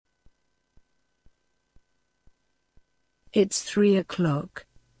It's 3 o'clock.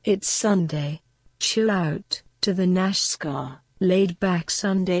 It's Sunday. Chill out to the NASCAR Laid Back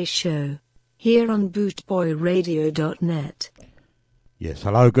Sunday Show here on bootboyradio.net. Yes,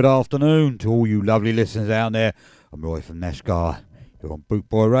 hello, good afternoon to all you lovely listeners out there. I'm Roy from NASCAR here on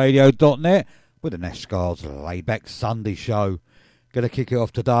bootboyradio.net with the NASCAR's Laid Back Sunday Show. Gonna kick it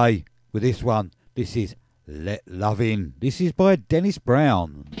off today with this one. This is Let Love In. This is by Dennis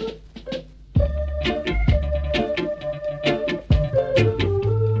Brown.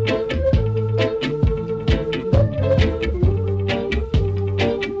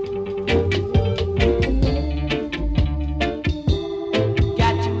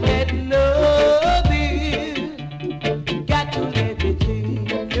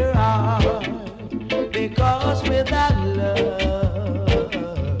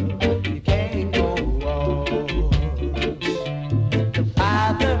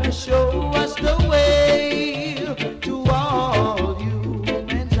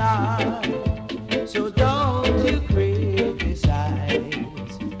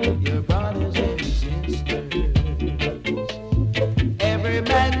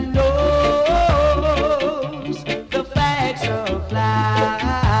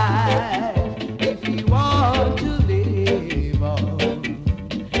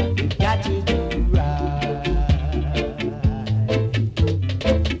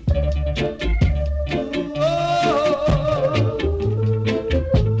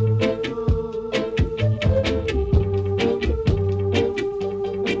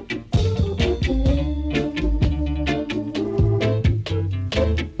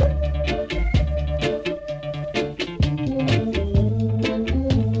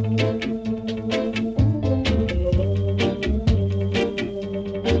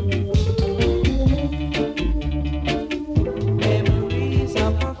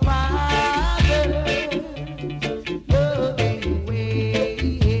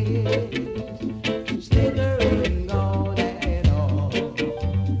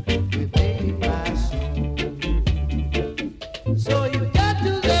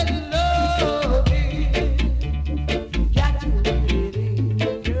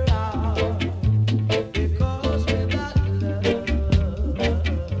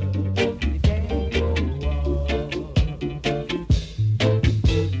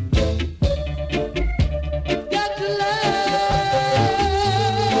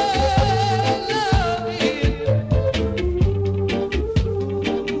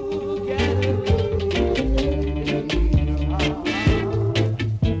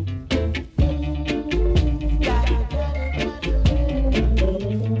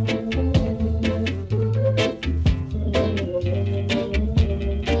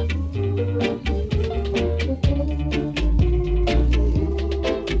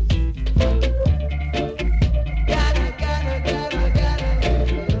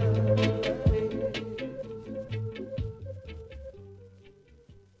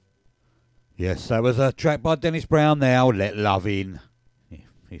 Yes, that was a track by Dennis Brown now, Let Love In.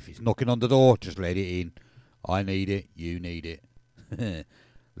 If it's knocking on the door, just let it in. I need it, you need it.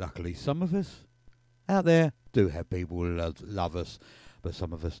 Luckily, some of us out there do have people who love us, but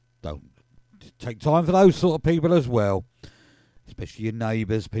some of us don't. Take time for those sort of people as well, especially your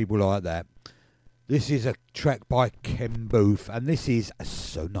neighbours, people like that. This is a track by Ken Booth, and this is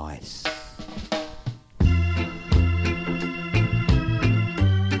So Nice.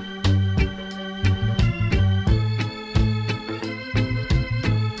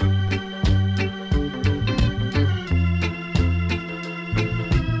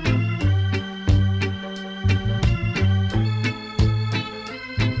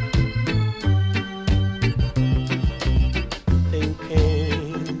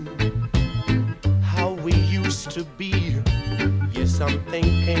 To be, yes, I'm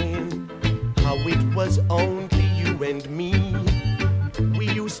thinking how it was only you and me.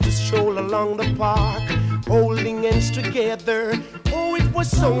 We used to stroll along the park, holding hands together. Oh, it was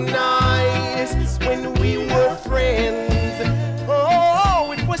so nice when we were friends.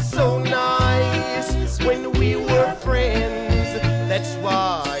 Oh, it was so nice when we were friends. That's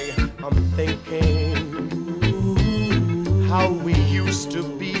why I'm thinking how we used to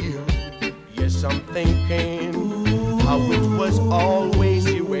be. Yes, I'm thinking how it was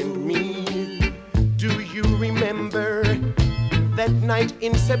always you and me. Do you remember that night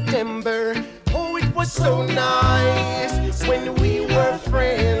in September? Oh, it was so nice when we were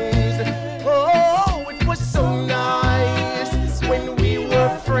friends. Oh, it was so nice when we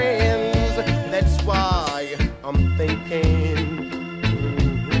were friends. That's why I'm thinking.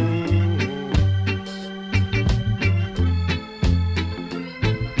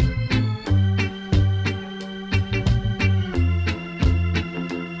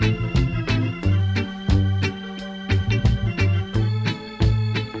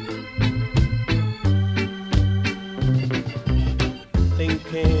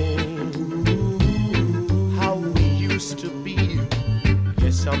 thinking how we used to be.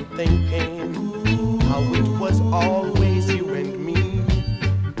 Yes, I'm thinking how it was always you and me.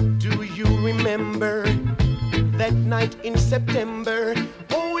 Do you remember that night in September?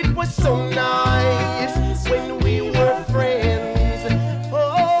 Oh, it was so nice when we were friends.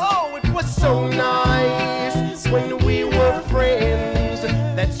 Oh, it was so nice when we were friends.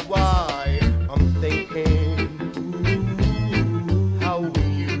 That's why I'm thinking how we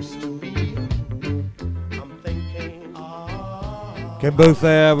used to be. I'm thinking. Ken Booth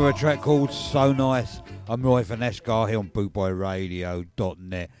there with a track called So Nice. I'm Roy for Nashgar here on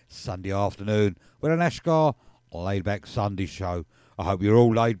bootboyradio.net. Sunday afternoon with a Nashgar laid back Sunday show. I hope you're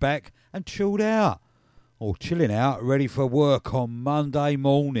all laid back and chilled out, or chilling out, ready for work on Monday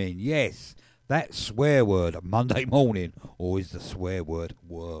morning. Yes, that swear word, Monday morning, or is the swear word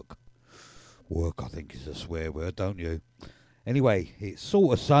work? Work, I think, is the swear word, don't you? Anyway, it's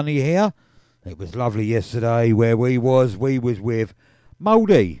sort of sunny here. It was lovely yesterday where we was with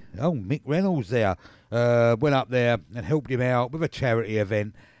Mouldy. Oh, Mick Reynolds there. Went up there and helped him out with a charity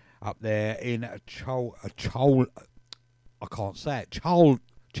event up there in Charlton. Charlton.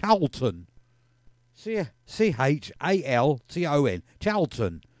 Charlton.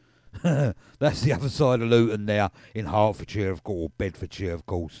 That's the other side of Luton there in Hertfordshire, of course, or Bedfordshire, of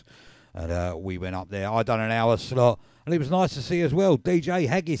course. And we went up there. I done an hour slot, and it was nice to see as well. DJ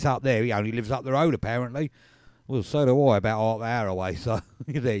Haggis up there. He only lives up the road, apparently. Well, so do I, about half an hour away, so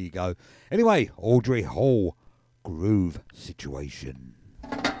there you go. Anyway, Audrey Hall, Groove Situation.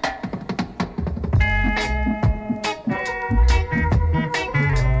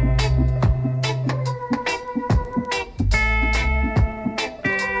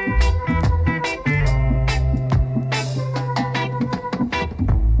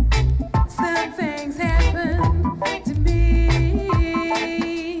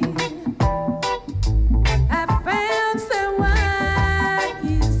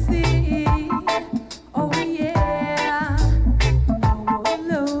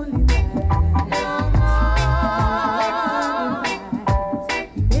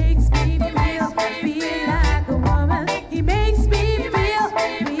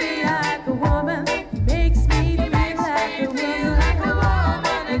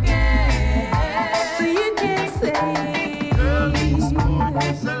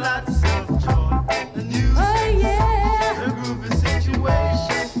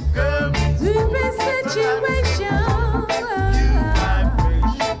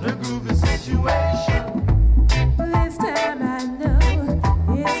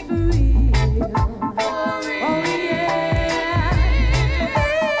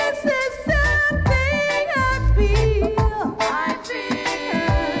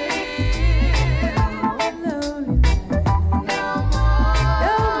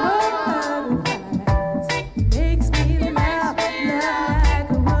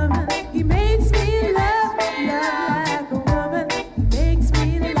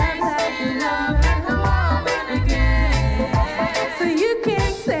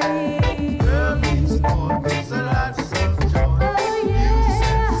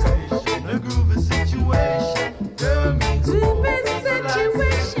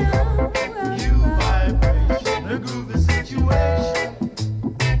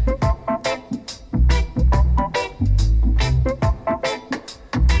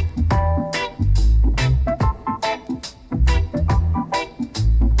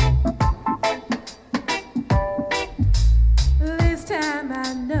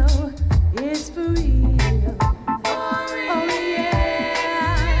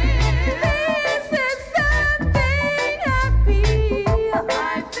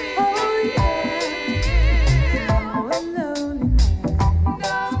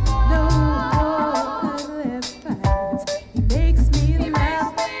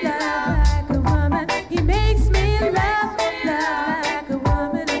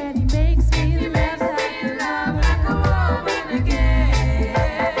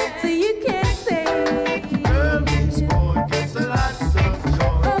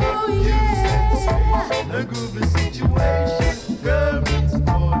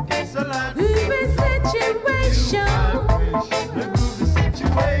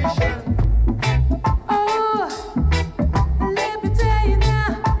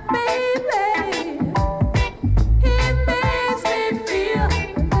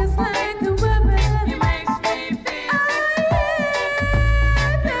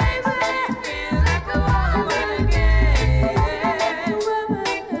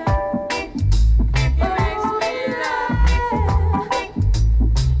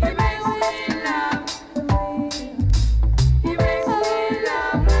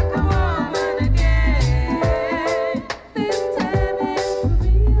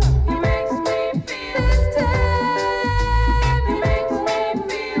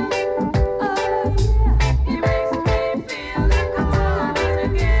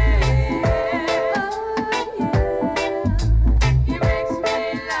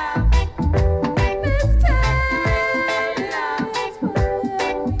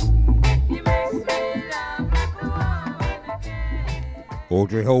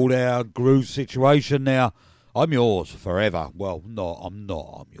 Audrey Hall there, groove situation now. I'm yours forever. Well, no, I'm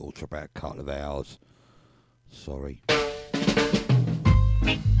not. I'm yours for about a couple of hours. Sorry.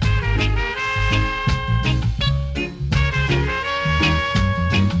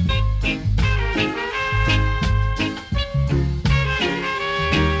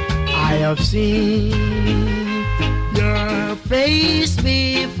 I have seen your face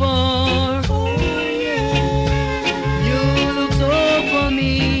before. Oh, yeah. You look so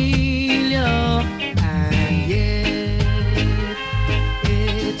familiar, and yet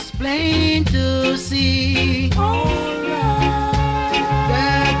it's plain to see that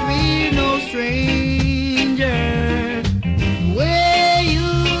we're no stranger. The way you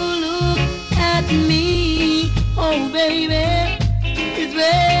look at me, oh baby, it's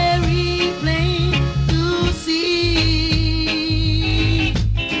very plain to see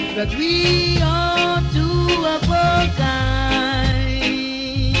that we are two of a kind,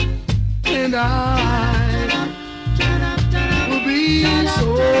 and I will be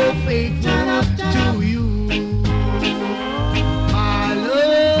so faithful to you, my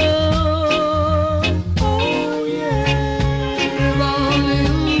love. Oh yeah, if only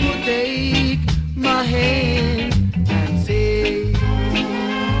you would take my hand and say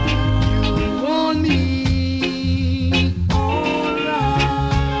you want me. Alright,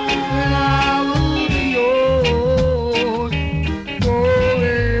 and I will be yours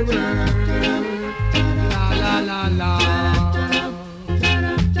forever. La la la la.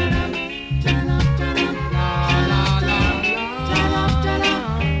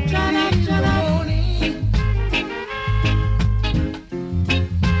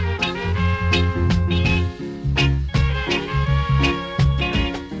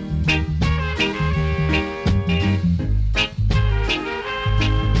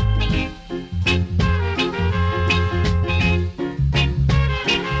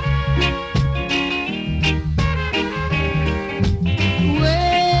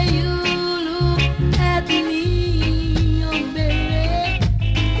 Where you look at me, oh baby,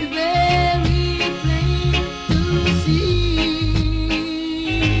 it's very plain to see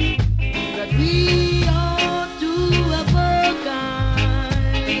that we are two of a kind,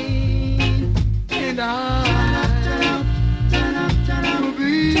 and I will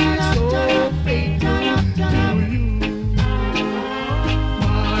be so faithful to you,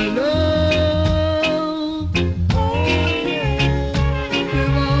 my love. Oh yeah,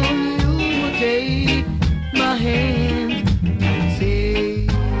 if only you would take my hand and say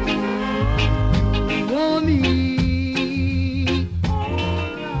you want me.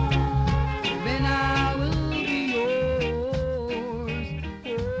 Then I will be yours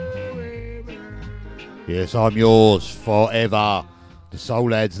forever. Yes, I'm yours forever. The Soul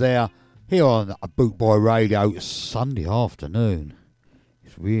Lads there, here on a Bootboy Radio Sunday afternoon.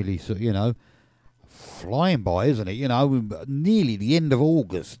 It's really, flying by, isn't it? Nearly the end of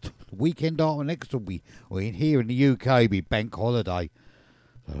August. The weekend after next will be, here in the UK, be bank holiday.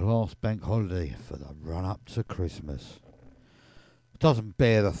 The last bank holiday for the run-up to Christmas. Doesn't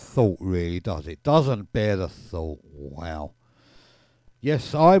bear the thought, really, does it? Doesn't bear the thought. Wow.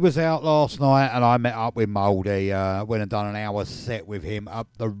 Yes, I was out last night and I met up with Mouldy. Went and done an hour set with him at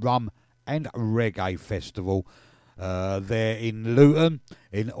the Rum and Reggae Festival there in Luton,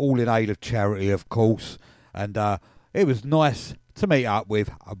 all in aid of charity, of course. And it was nice to meet up with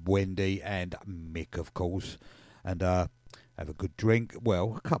Wendy and Mick, of course, and have a good drink.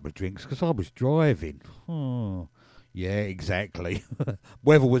 Well, a couple of drinks because I was driving. Oh, yeah, exactly.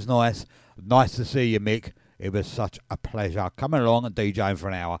 Weather was nice. Nice to see you, Mick. It was such a pleasure coming along and DJing for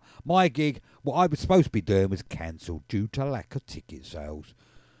an hour. My gig, what I was supposed to be doing, was cancelled due to lack of ticket sales.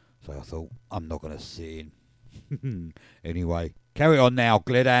 So I thought, I'm not going to sit in. Anyway, carry on now.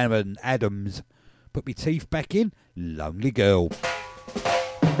 Glenn Adams. Put me teeth back in. Lonely Girl.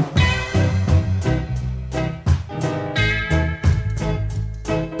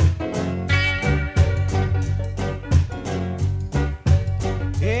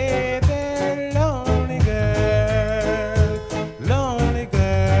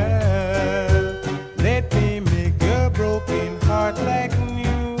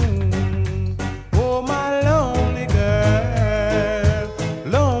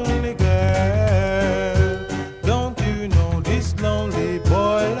 Lonely girl, don't you know this lonely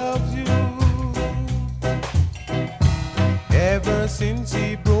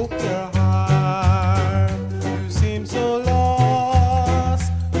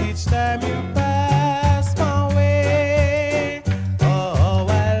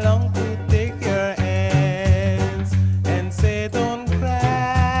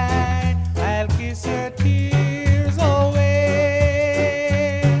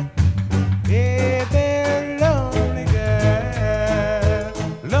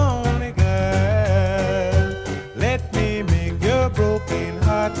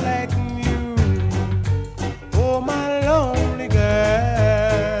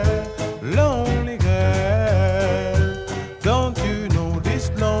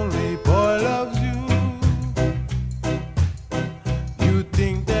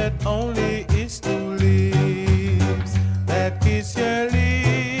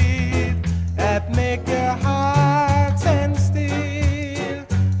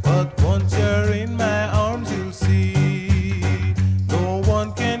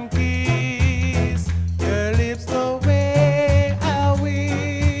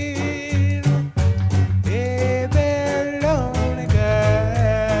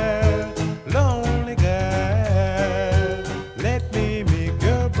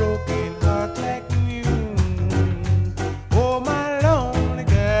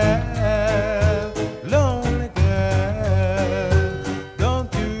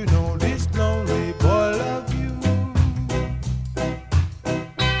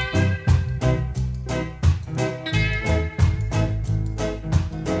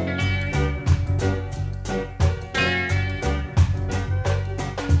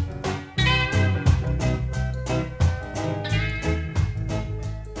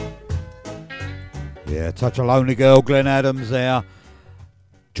Touch a Lonely Girl, Glenn Adams there.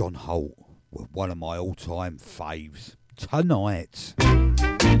 John Holt, one of my all-time faves. Tonight.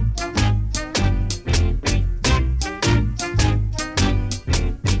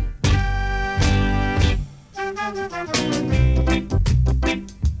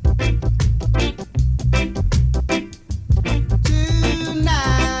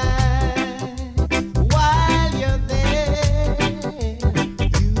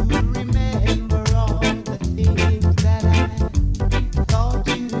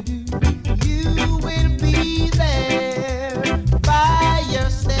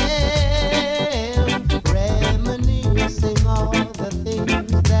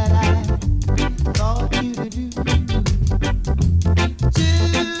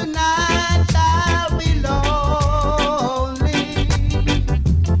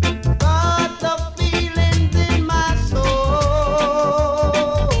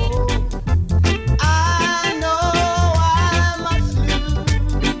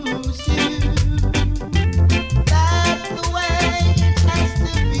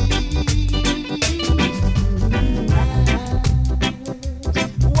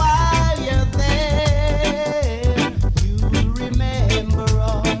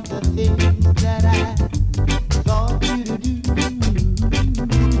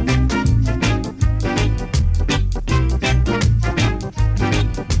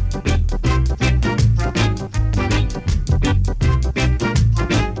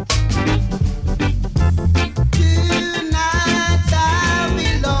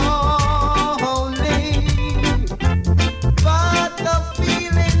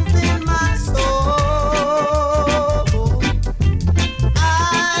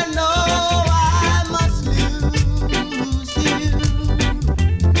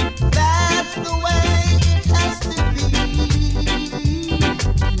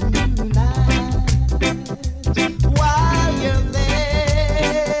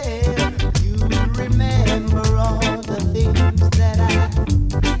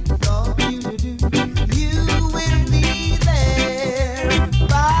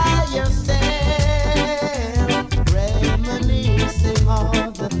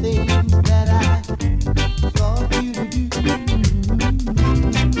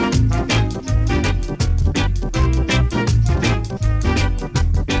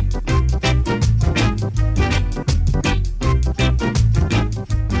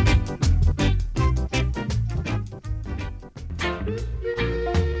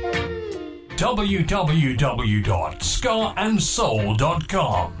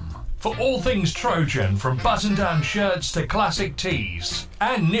 www.scarandsoul.com for all things Trojan, from button-down shirts to classic tees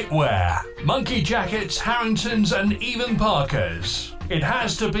and knitwear, monkey jackets, Harringtons and even Parkers. It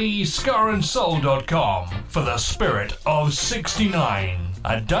has to be scarandsoul.com for the spirit of 69.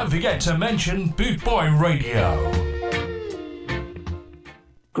 And don't forget to mention Boot Boy Radio.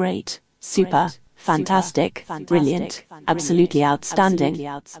 Great, super, fantastic, brilliant, absolutely outstanding.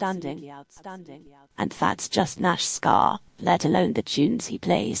 And that's just Nash Ska, let alone the tunes he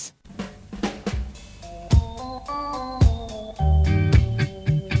plays.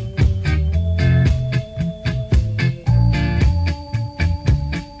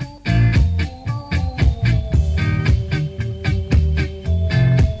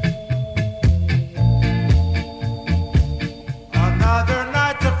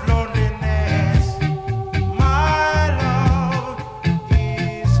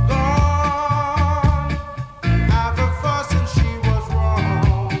 After fussing, she was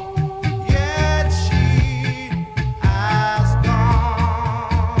wrong.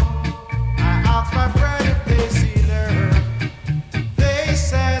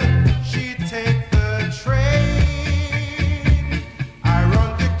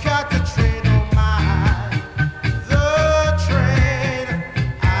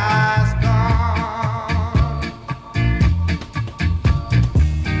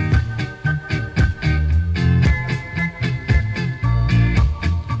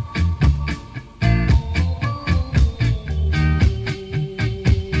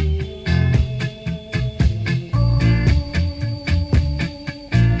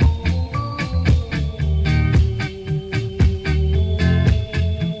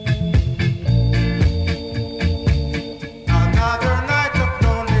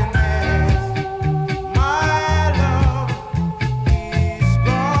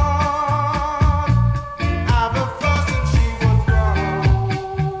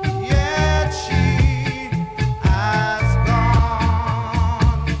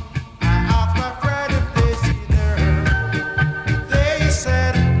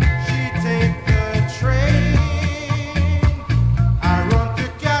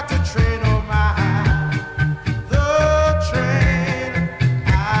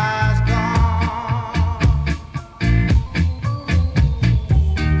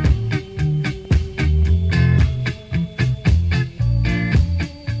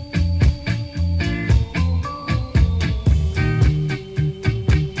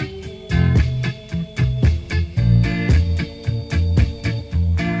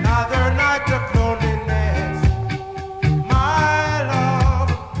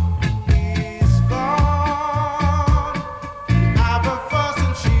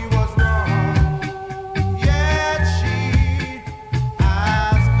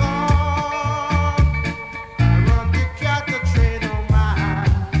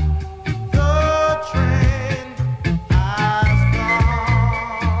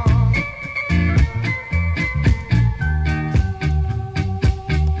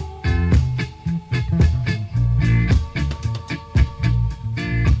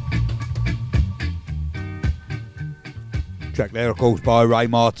 Track there, of course, by Ray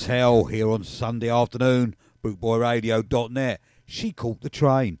Martell here on Sunday afternoon, bootboyradio.net. She caught the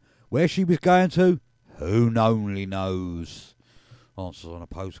train. Where she was going to, who only knows. Answers on a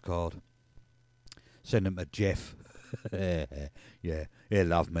postcard. Send them to Jeff. Yeah, he'll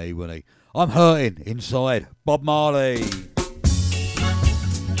love me, won't he? I'm hurting inside. Bob Marley.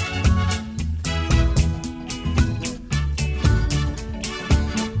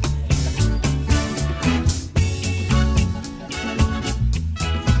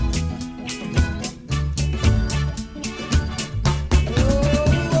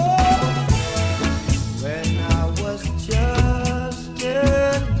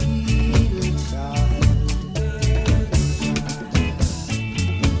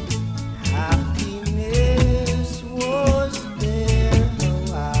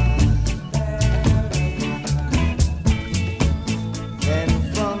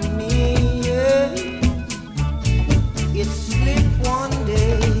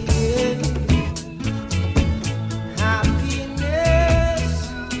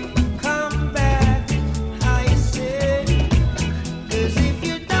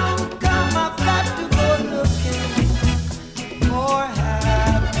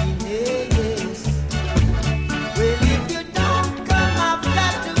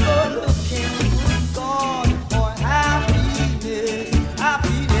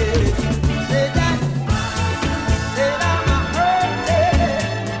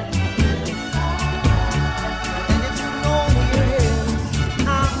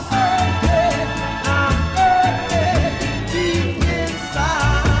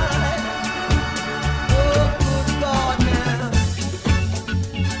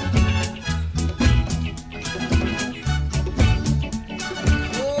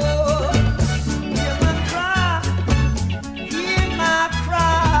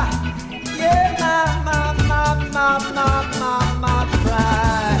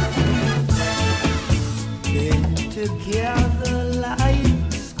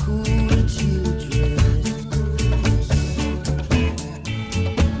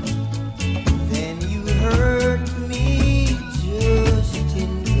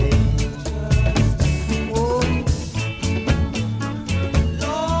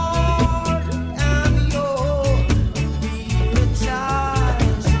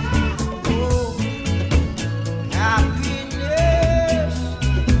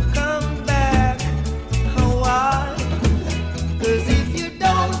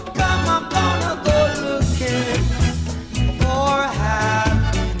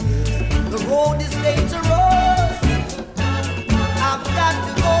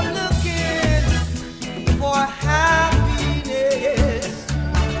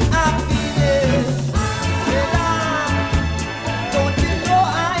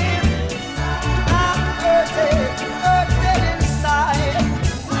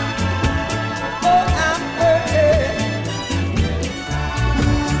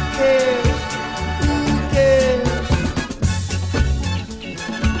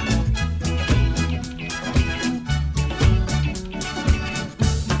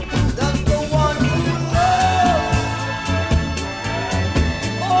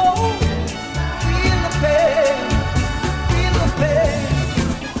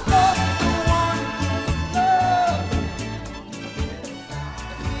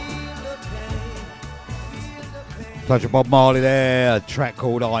 Pleasure Bob Marley there, a track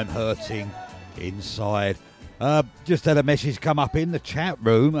called I'm Hurting Inside. Just had a message come up in the chat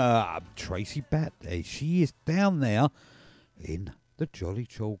room. Tracy Bat, she is down there in the Jolly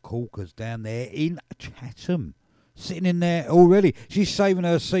Chol Corkers down there in Chatham. Sitting in there already. She's saving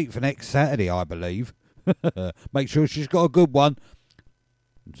her seat for next Saturday, I believe. Make sure she's got a good one.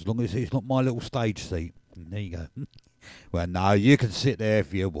 As long as it's not my little stage seat. There you go. Well, no, you can sit there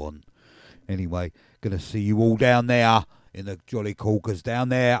if you want. Anyway, going to see you all down there in the Jolly Corkers down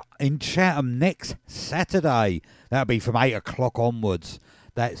there in Chatham next Saturday. That'll be from 8 o'clock onwards.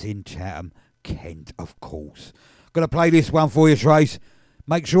 That's in Chatham, Kent, of course. Going to play this one for you, Trace.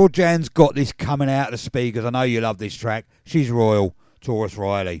 Make sure Jan's got this coming out of the speakers. I know you love this track. She's royal. Taurus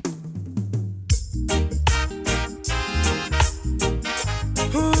Riley.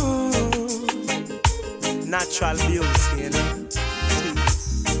 Natural beauty, you know.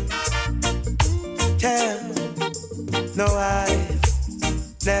 Yeah, no,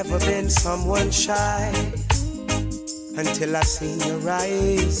 I've never been someone shy until I seen your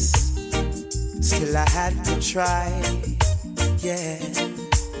eyes. Still I had to try, yeah.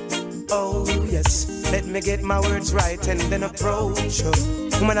 Oh yes, let me get my words right and then approach you.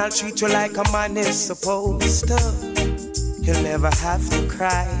 Woman, I'll treat you like a man is supposed to. You'll never have to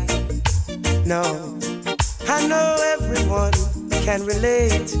cry, no. I know everyone can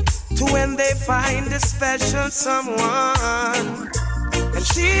relate to when they find a special someone. And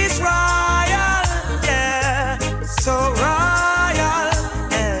she's royal, yeah, so royal.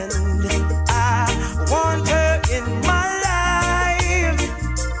 And I want her in my life.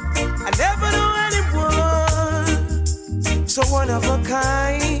 I never knew anyone so one of a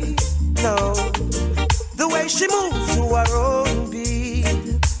kind. No, the way she moves to her own beat,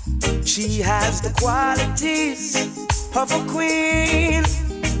 she has the qualities of a queen.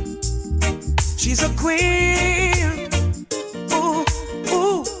 She's a queen. Ooh,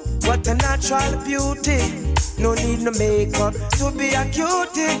 ooh, what a natural beauty. No need no makeup to be a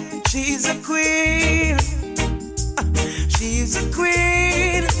cutie. She's a queen. She's a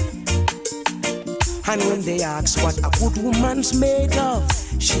queen. And when they ask what a good woman's made of,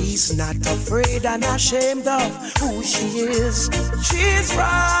 she's not afraid and ashamed of who she is. She's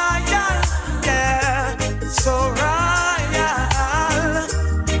royal, yeah, so royal.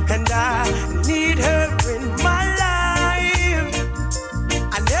 And I need her in my life.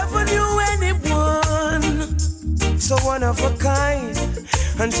 I never knew anyone so one of a kind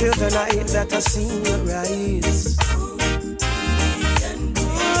until the night that I seen her rise.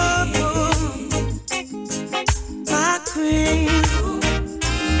 My queen,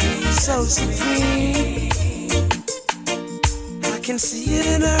 so supreme. I can see it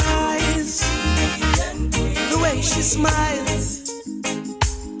in her eyes, the way she smiles.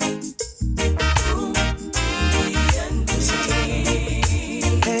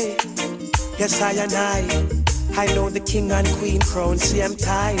 Hey, yes, I know the king and queen crown. See, I'm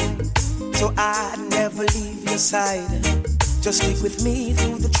tired, so I'd never leave your side. Just stick with me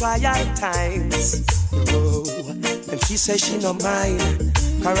through the trial times. Oh, and she says she no mind.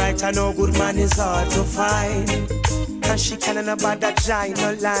 Alright, I know good man is hard to find. And she can't about that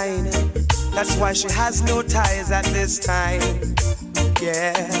giant line. That's why she has no ties at this time.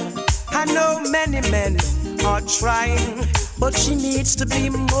 Yeah, I know many men are trying, but she needs to be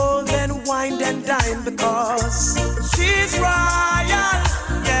more than wine and dine, because she's royal,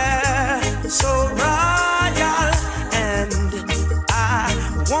 yeah, so royal. And I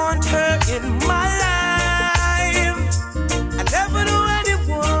want her in my life. I never knew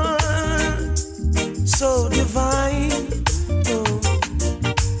anyone so divine. Oh,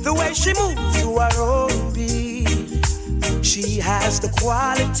 the way she moves to her own beat, she has the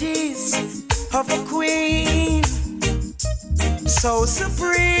qualities of a queen, so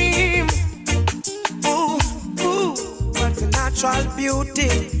supreme. Ooh, ooh, what a natural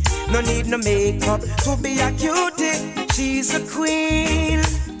beauty. No need no makeup to be a cutie. She's a queen,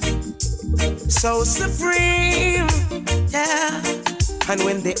 so supreme, yeah. And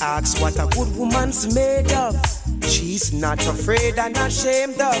when they ask what a good woman's made of, she's not afraid and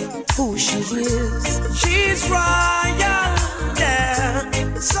ashamed of who she is. She's royal, yeah,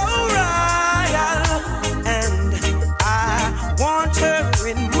 so royal. And I want her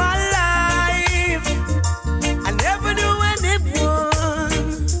in my life. I never knew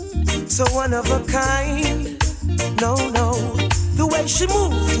anyone so one of a kind. No, no, the way she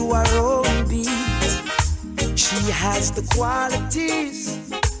moves to her own beat, she has the qualities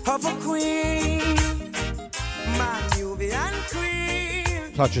of a queen. My Nubian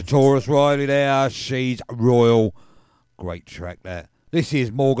queen. Touch of Taurus Riley there. She's royal. Great track there. This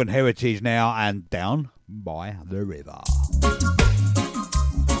is Morgan Heritage now and Down by the River.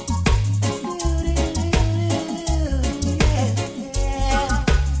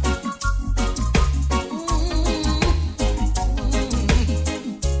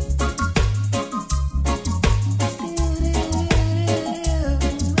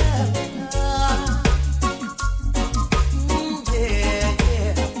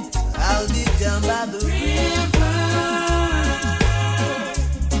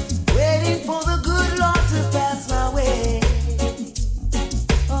 Waiting for the good Lord to pass my way.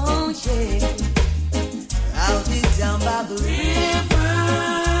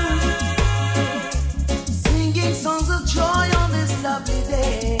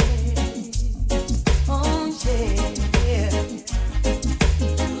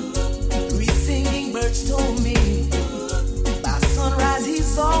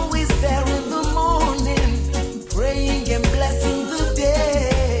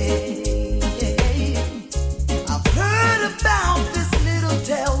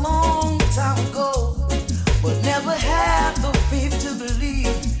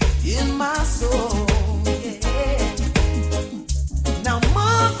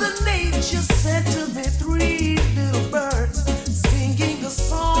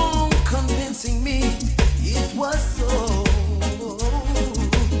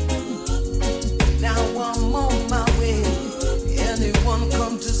 anyone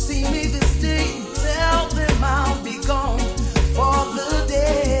come to see me this day, tell them I'll be gone for the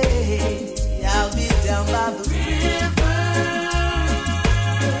day. I'll be down by the river,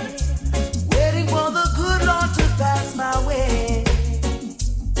 waiting for the good Lord to pass my way.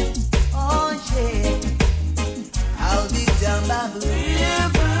 Oh yeah, I'll be down by the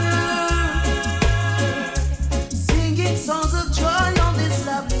river, singing songs of joy on this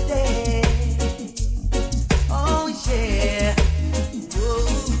lovely day. Oh yeah.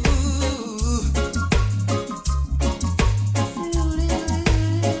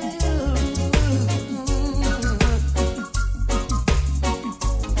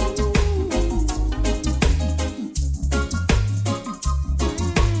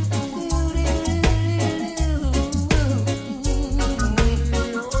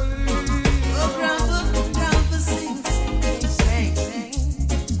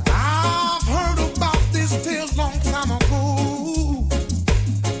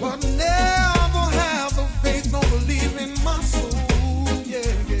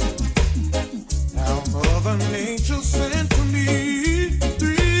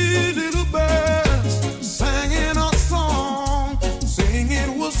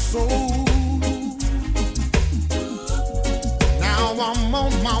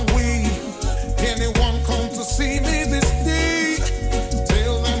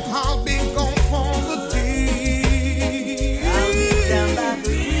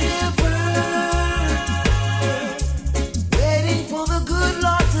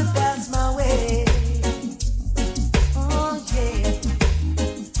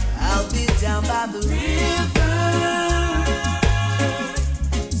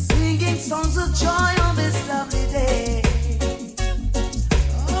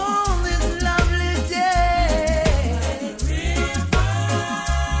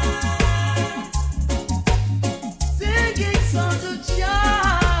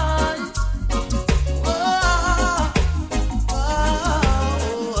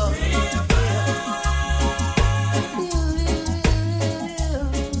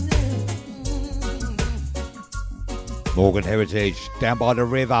 Morgan Heritage, Down by the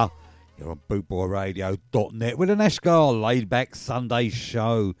River. You're on bootboyradio.net with an Eshgar laid back Sunday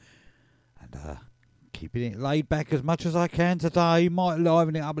show. And keeping it laid back as much as I can today. Might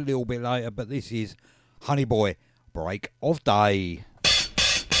liven it up a little bit later, but this is Honey Boy, Break of Day.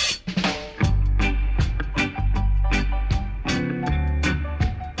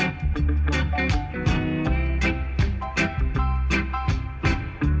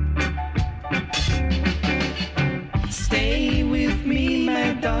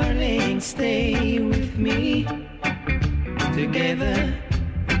 Stay with me, together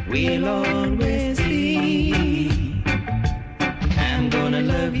we'll always be. I'm gonna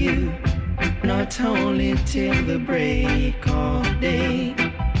love you, not only till the break of day,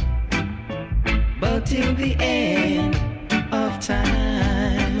 but till the end of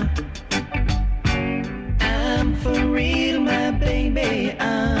time. I'm for real, my baby,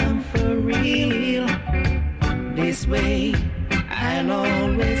 I'm for real. This way I'll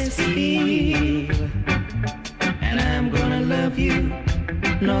always feel, and I'm gonna love you,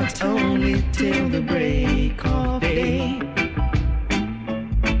 not only till the break of day,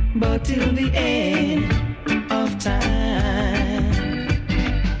 but till the end of time.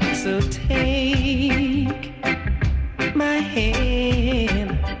 So take my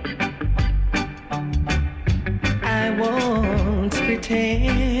hand, I won't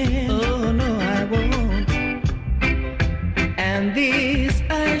pretend, oh no I won't. And this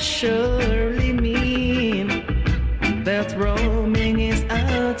I surely mean, that roaming is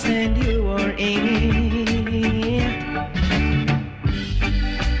out and you are in.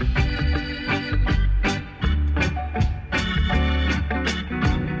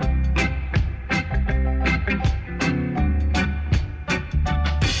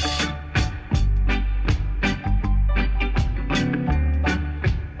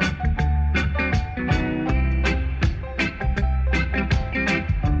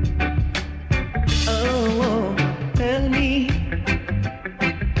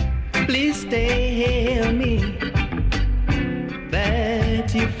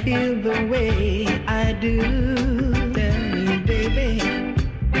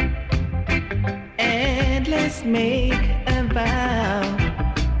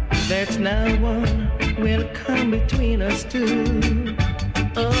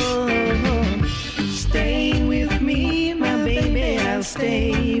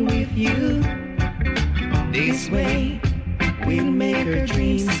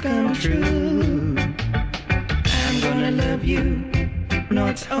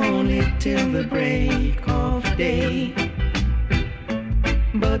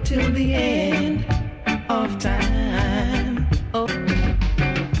 go till the end of time. Oh.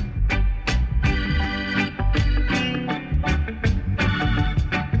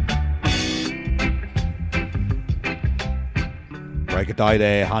 Break a day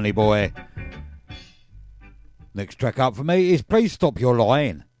there, honey boy. Next track up for me is Please Stop Your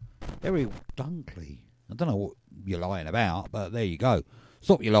Lying. Very Dunkley. I don't know what you're lying about, but there you go.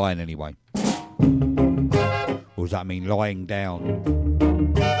 Stop your lying anyway. Or does that mean lying down?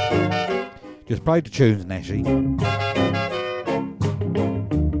 Just play the tunes, Nessie.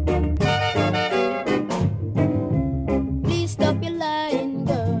 Please stop your lying,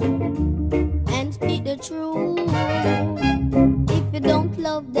 girl, and speak the truth. If you don't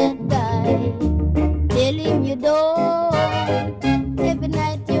love that guy, tell him you don't. Every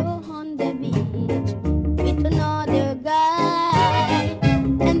night you're on the beach with another guy,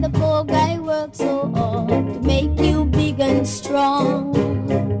 and the poor guy works so hard to make you big and strong.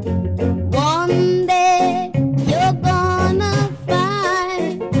 One day you're gonna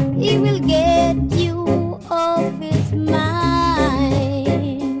find he will get you off his mind.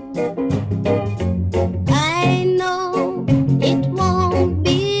 I know it won't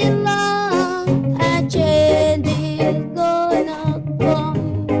be long, a change is gonna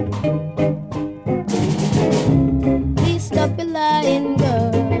come. Please stop your lying,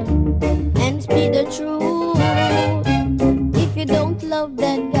 girl, and speak the truth. If you don't love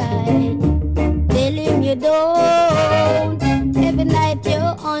that guy, tell him you don't. Every night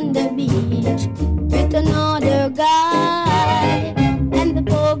you're on the beach with another guy, and the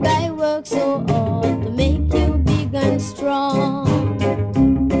poor guy works so hard to make you big and strong.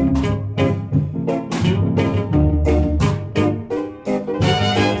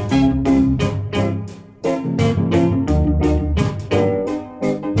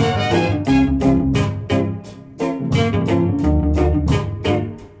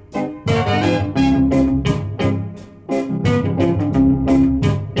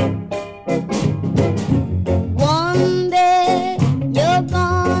 One day you're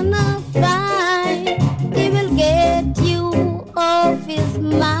gonna find he will get you off his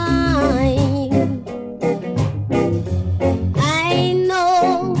mind. I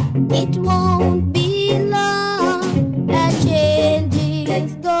know it won't be long, a change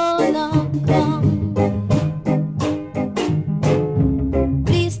is gonna come.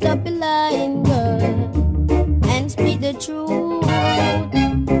 Please stop your lying, girl, and speak the truth.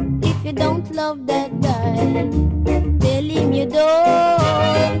 If you don't love that guy, tell him you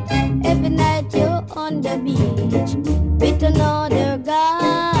don't. Every night you're on the beach with another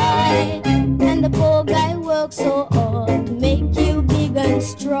guy, and the poor guy works so hard to make you big and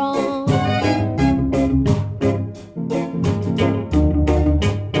strong.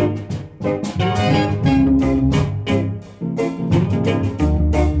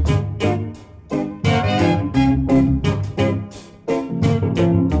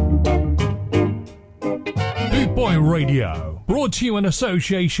 Boot Boy Radio, brought to you in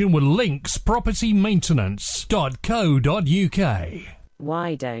association with linkspropertymaintenance.co.uk.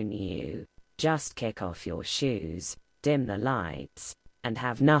 Why don't you just kick off your shoes, dim the lights, and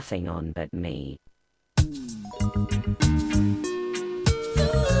have nothing on but me?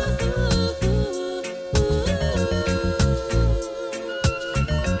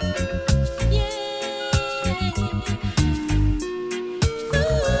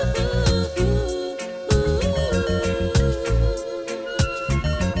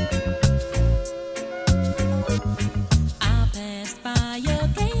 I passed by your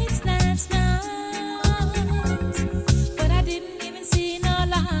gates last night, but I didn't even see no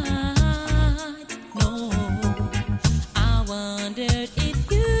light. No, I wondered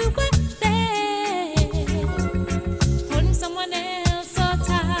if you were there, holding someone else so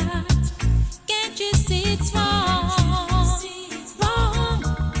tight. Can't you see it's wrong, wrong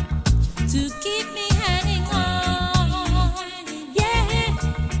to keep me hanging on? Yeah,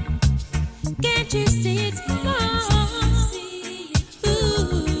 can't you see it's wrong?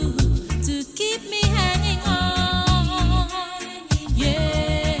 Ooh, to keep me hanging on.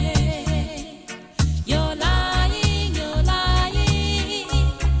 Yeah, you're lying, you're lying.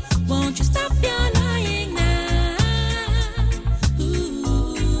 Won't you stop your lying now?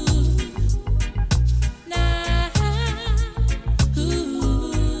 Ooh, now.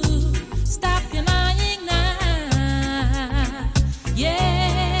 Ooh, stop your lying now.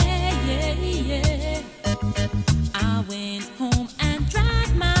 Yeah, yeah, yeah. I went home and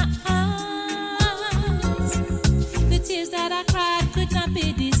dried my eyes. The tears that I cried could not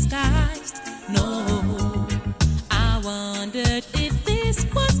be disguised. No, I wondered if this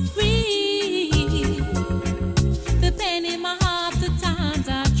was real. The pain in my heart, the times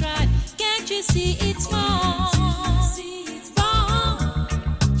I see it's wrong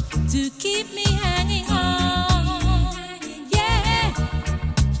to keep me hanging on? Yeah,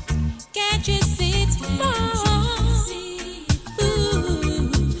 can't you see it's wrong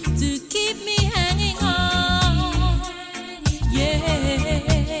to keep me hanging on? Yeah,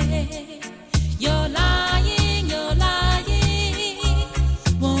 you're lying,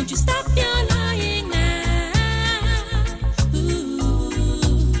 won't you stop your lying now?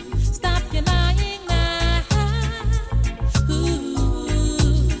 Stop your lying now.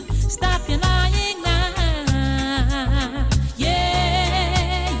 Stop your lying now. Yeah,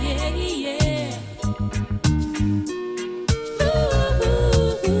 yeah, yeah.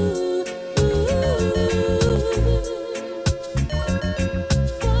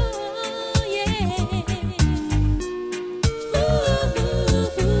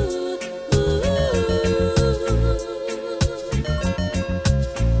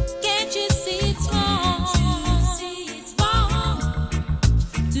 Can't you see it's wrong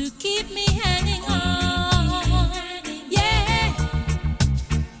to keep me hanging on? Yeah,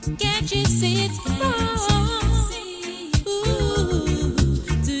 can't you see it's wrong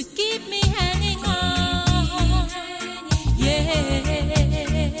to keep me hanging on? Yeah,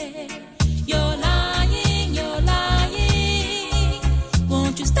 you're lying,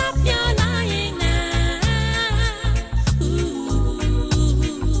 won't you stop your lying now?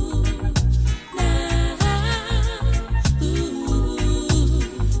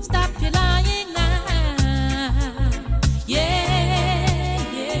 Stop your lying now. Yeah,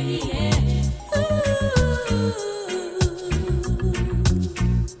 yeah, yeah.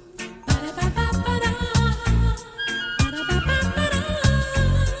 Ba-da-ba-ba-ba-da.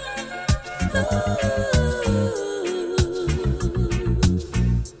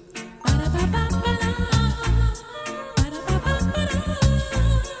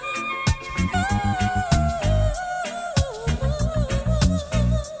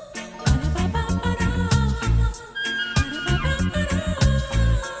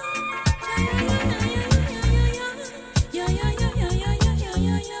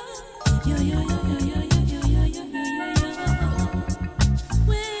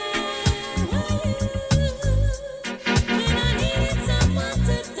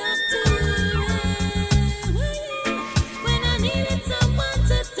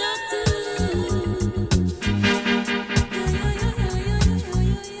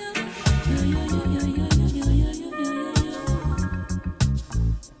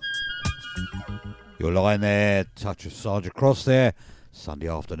 You're lying there, touch of Sergeant Cross there, Sunday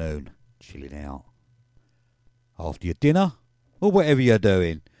afternoon, chilling out. After your dinner, or whatever you're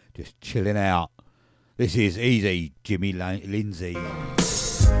doing, just chilling out. This is Easy, Jimmy Lindsay.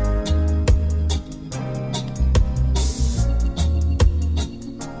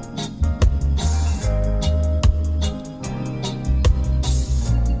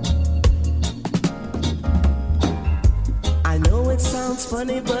 I know it sounds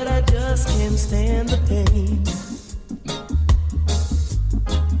funny, but I just can't stand the pain.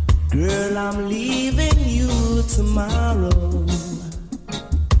 Girl, I'm leaving you tomorrow.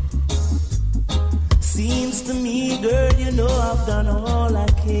 Seems to me, girl, you know I've done all I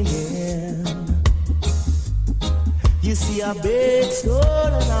can. You see, I beg, stole,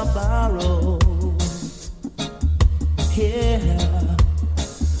 and I borrow. Yeah,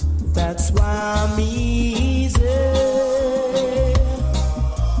 that's why I'm easy.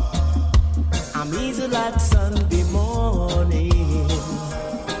 I'm easy like Sunday morning.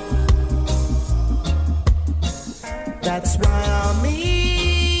 That's why I'm easy.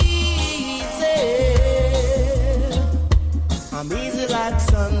 I'm easy like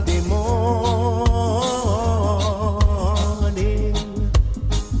Sunday morning.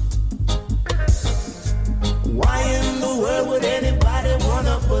 Why in the world would anybody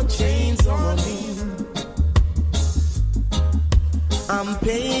wanna put chains on me? I'm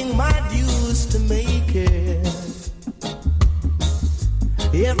paying my dues to make it.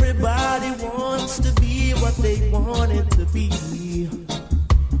 Everybody wants to be what they want it to be.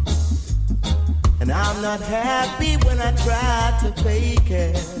 And I'm not happy when I try to fake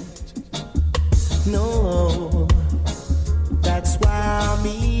it. No, that's why I'm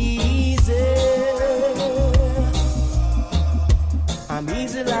easy. I'm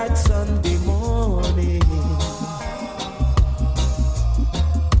easy like Sunday morning.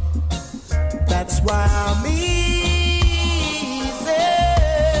 That's why I'm easy.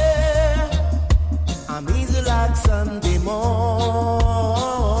 I'm easy like Sunday morning.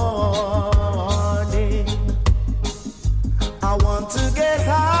 I want to get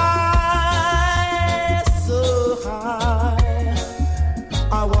high, so high.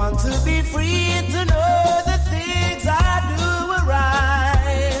 I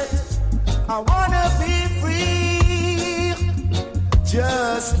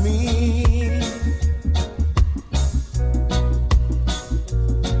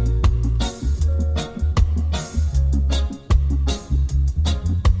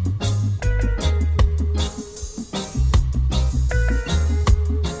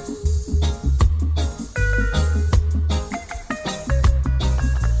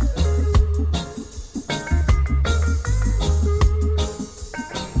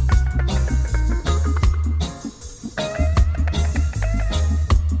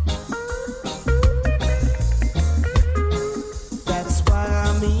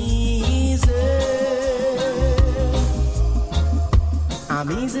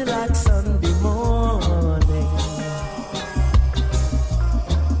I'm easy like Sunday morning.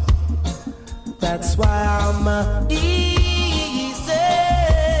 That's why I'm easy.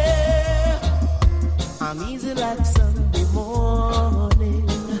 I'm easy like Sunday morning.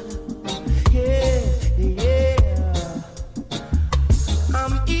 Yeah, yeah.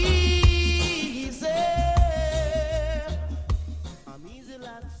 I'm easy. I'm easy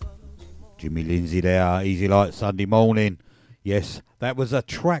like Sunday morning. Jimmy Lindsay there, Easy Like Sunday Morning. Yes, that was a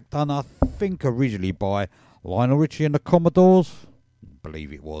track done, I think, originally by Lionel Richie and the Commodores. I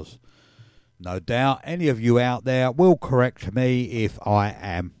believe it was. No doubt any of you out there will correct me if I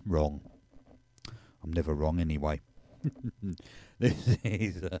am wrong. I'm never wrong anyway. This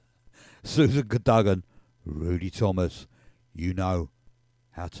is Susan Cadogan, Rudy Thomas. You know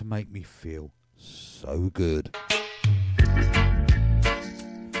how to make me feel so good.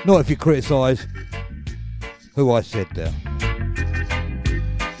 Not if you criticise who I said there.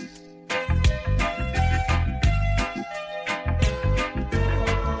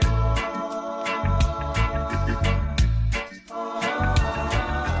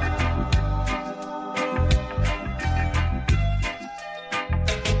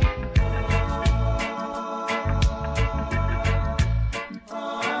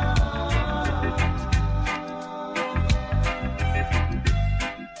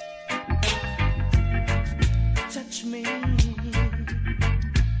 Touch me.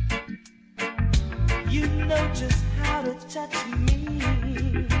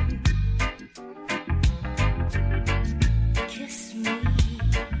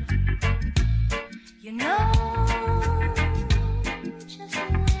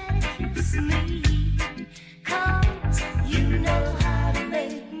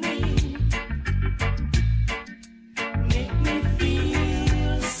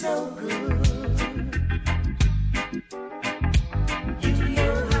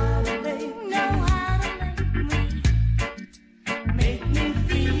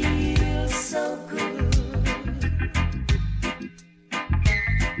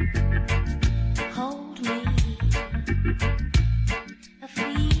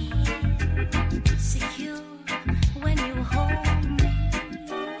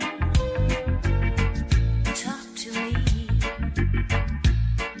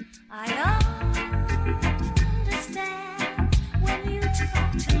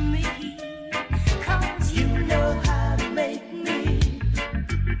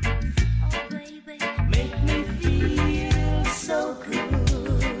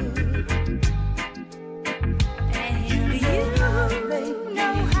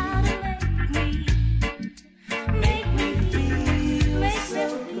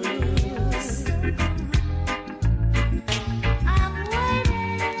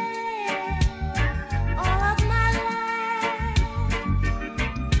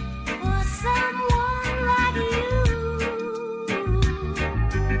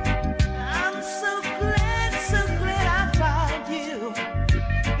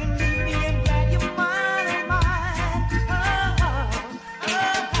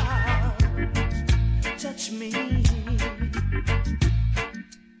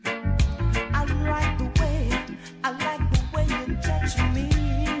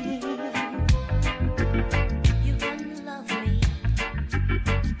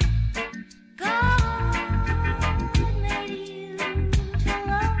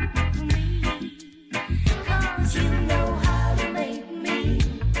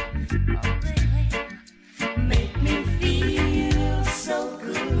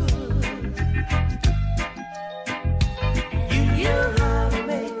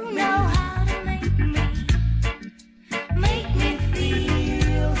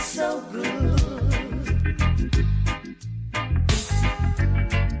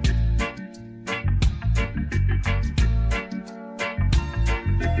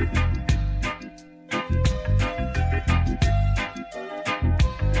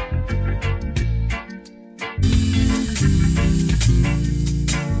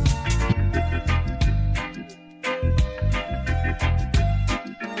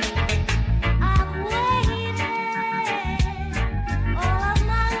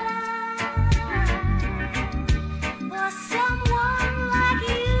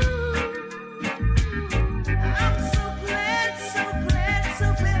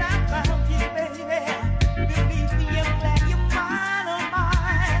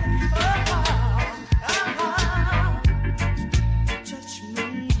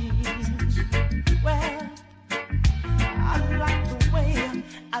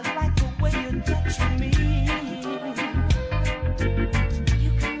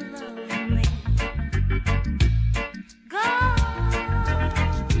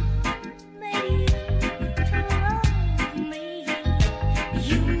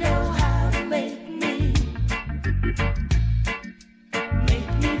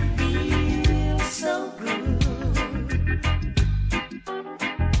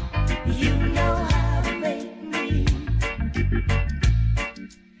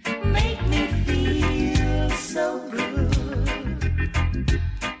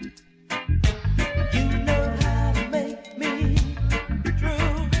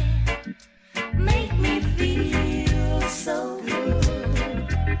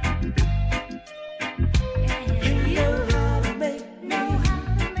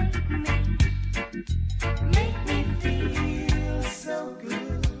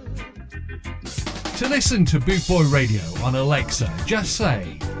 To listen to Bootboy Radio on Alexa, just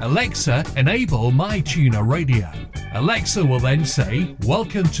say, Alexa, enable My Tuner Radio. Alexa will then say,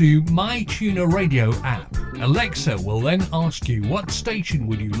 welcome to My Tuner Radio app. Alexa will then ask you what station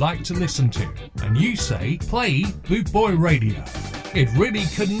would you like to listen to, and you say, play Bootboy Radio. It really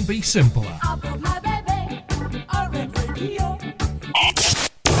couldn't be simpler. I put my baby on red radio.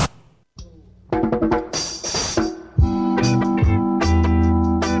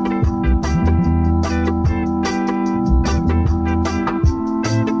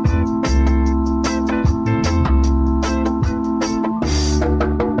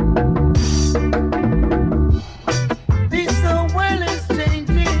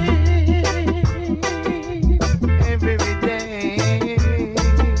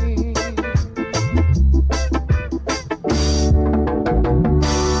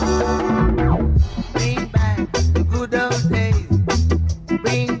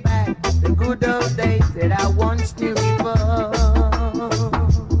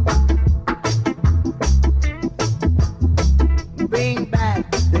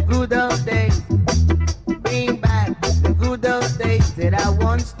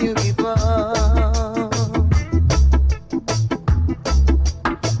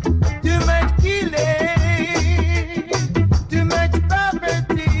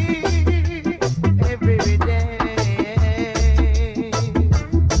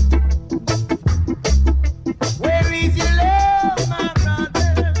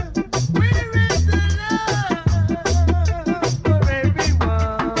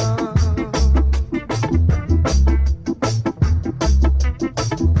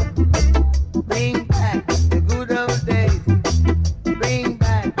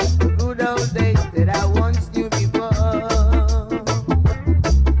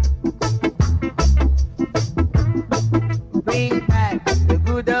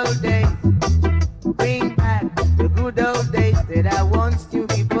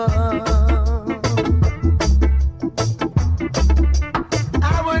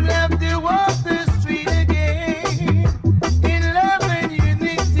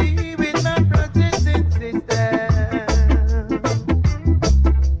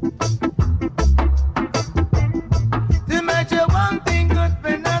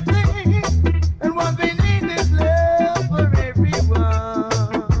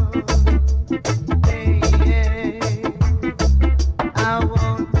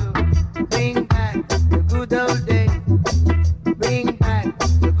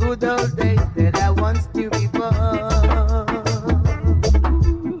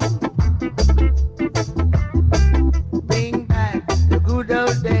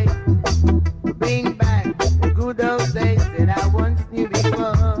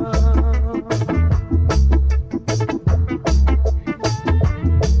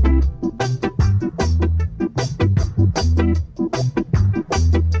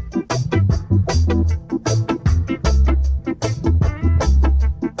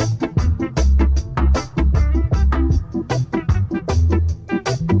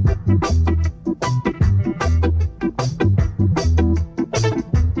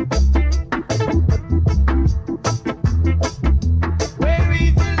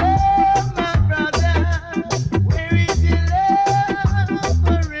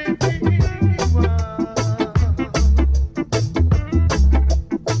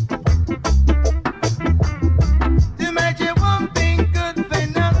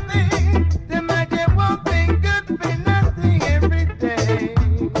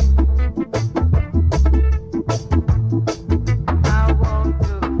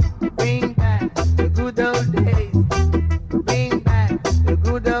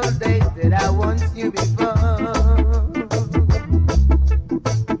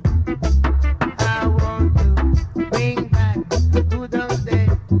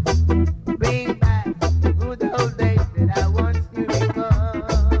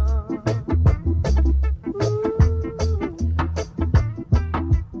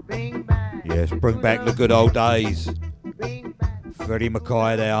 Back the good old days. Freddie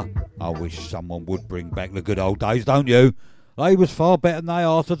Mackay there. I wish someone would bring back the good old days, don't you? They was far better than they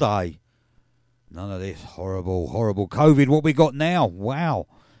are today. None of this horrible, horrible COVID, what we got now. Wow.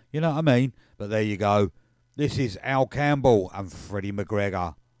 You know what I mean? But there you go. This is Al Campbell and Freddie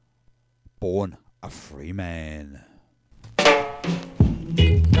McGregor. Born a Free Man.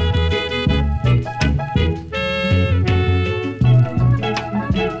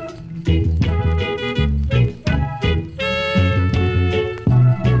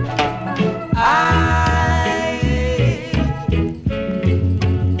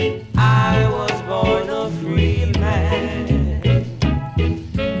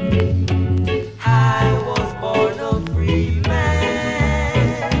 I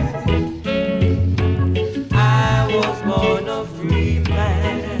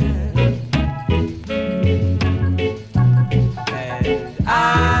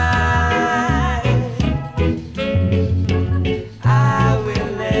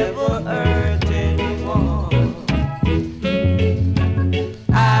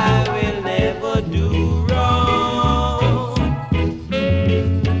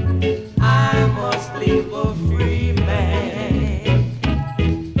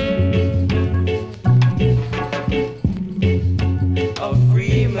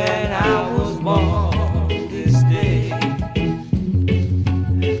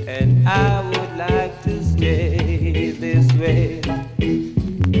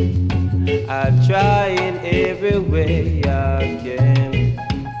way again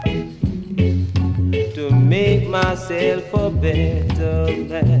to make myself a better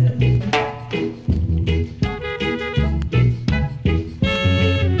man.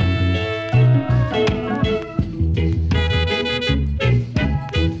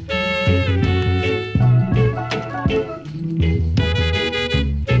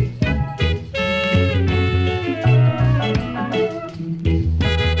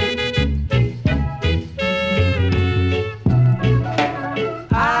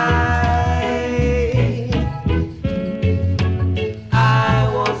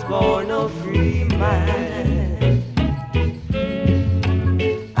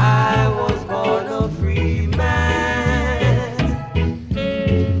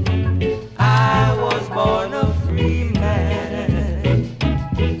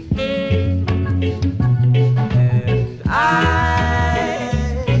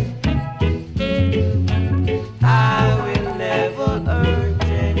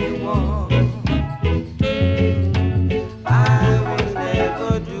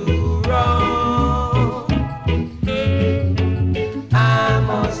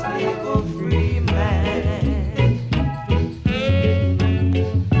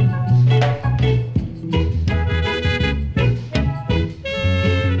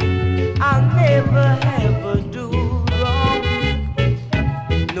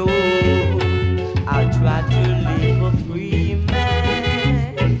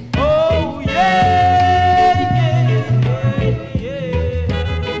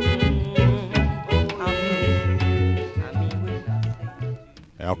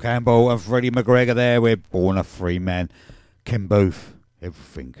 Campbell and Freddie McGregor there with Born a Free Man. Ken Booth,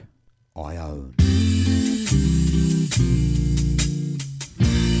 Everything I Own.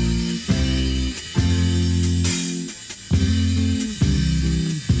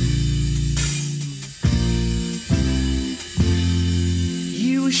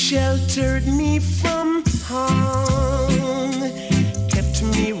 You sheltered me from harm, kept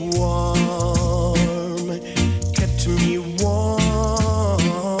me warm, kept me warm.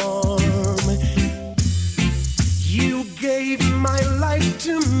 You gave my life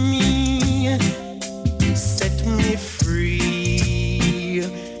to me, set me free,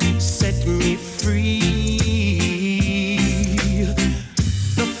 set me free.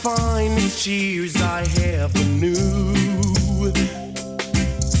 The finest years I ever knew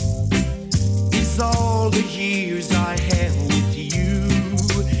is all the years I had with you,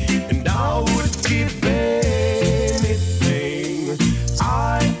 and I would give anything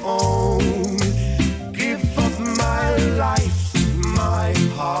I own, give up my life, my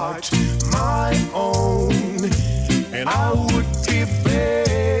heart, my own, and I would give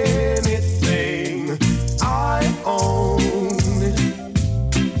anything I own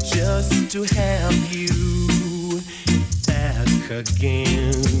just to have you back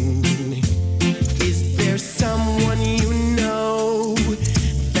again. Is there someone you know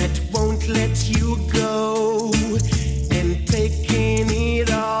that won't let you go, and taking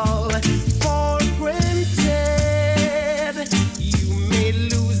it all for granted? You may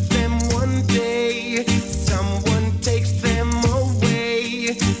lose them one day, someone takes them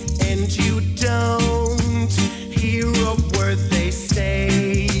away, and you don't hear a word they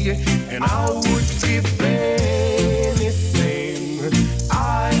say, and I would give anything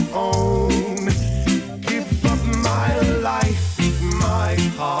I own, give up my life, my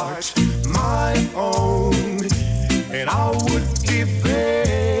heart, my own, and I would give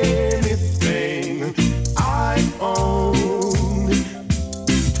anything I own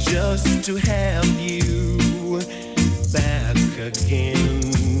just to have you back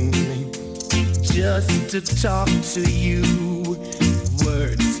again, just to talk to you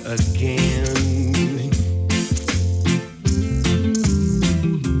words again.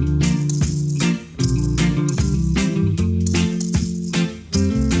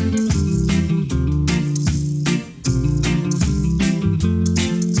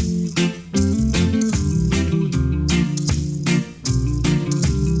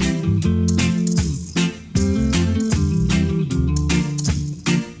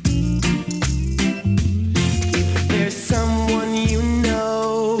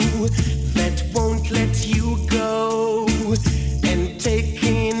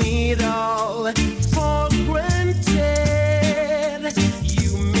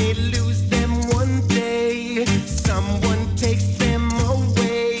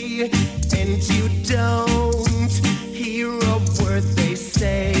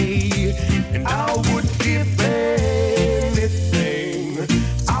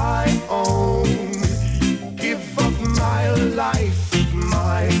 Life,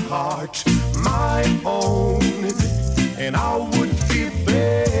 my heart, my own,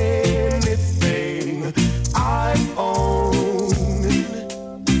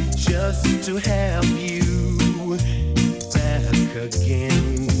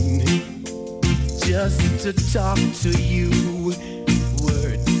 to talk to you,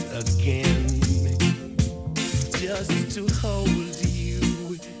 words again, just to hold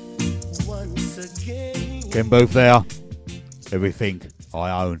you once again. Get both there. Everything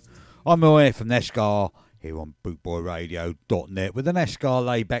I own. I'm away from Neshgar here on bootboyradio.net with the Neshgar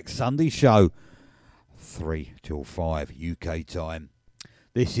Layback Sunday show, 3 till 5 UK time.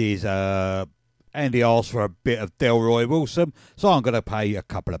 This is Andy asked for a bit of Delroy Wilson, so I'm going to play a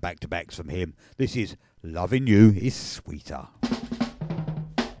couple of back-to-backs from him. This is Loving You is Sweeter.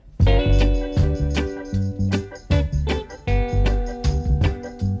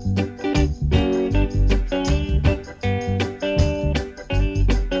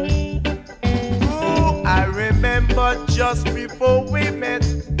 Just before we met,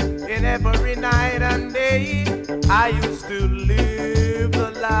 in every night and day, I used to live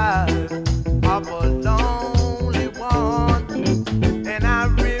the life of a lonely one. And I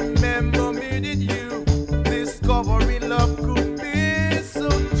remember meeting you, discovering love could be so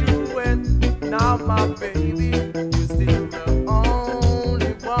true. And now, my baby, you're still the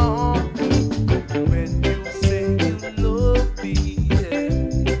only one. When you say you love me, baby,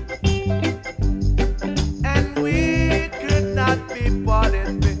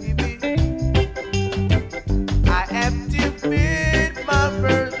 I have to put my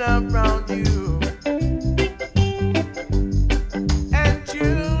world around you, and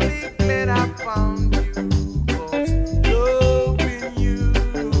truly glad I found you, 'cause loving you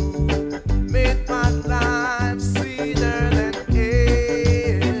made my life sweeter than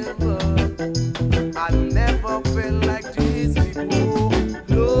ever. I never felt like this before.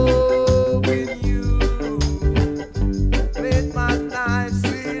 Loving you made my life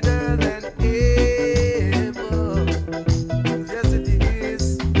sweeter than ever. Yes, it is.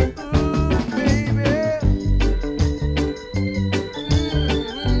 Ooh, baby.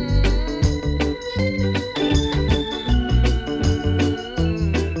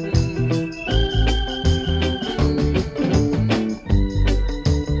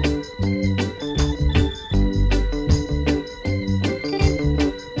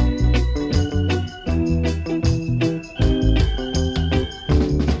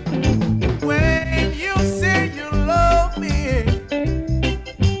 When you say you love me,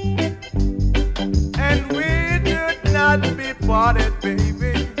 and we could not be parted,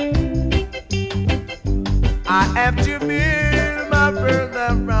 baby, I have to build my world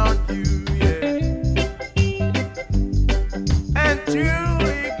around you, yeah. And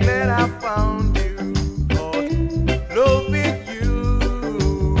truly glad I found you, 'cause loving you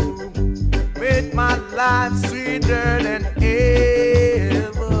made my life sweeter than ever.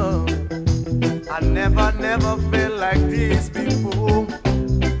 I never felt like this before.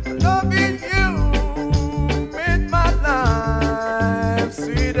 Loving you made my life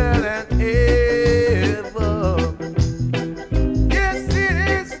sweeter than ever. Yes, it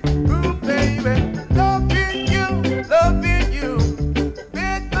is. Ooh, baby. Loving you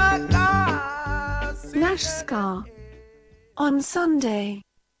made my life sweeter. Nash Ska on Sunday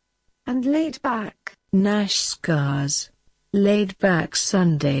and Laid Back. Nash Ska's Laid Back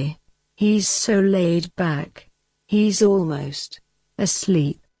Sunday. He's so laid back, he's almost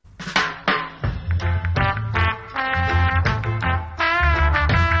asleep.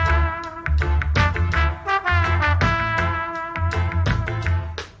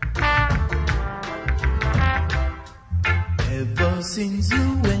 Ever since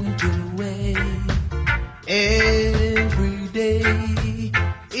you went away, every day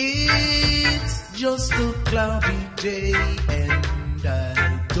it's just a cloudy day, and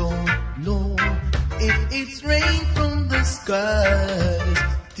I don't know if it's rain from the skies,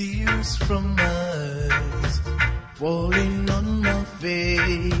 tears from eyes falling on my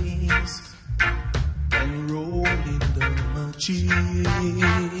face and rolling down my cheek.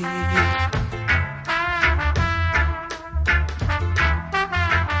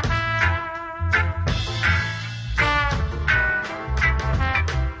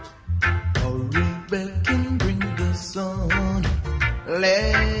 Hurry back and bring the sun.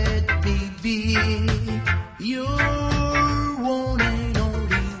 Let me be your one and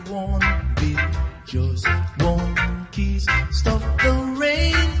only one. Be just one kiss. Stop the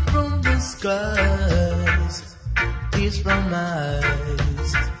rain from the skies. Tears from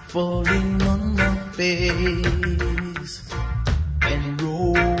eyes falling on my face and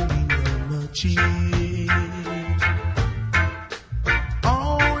rolling on my cheek.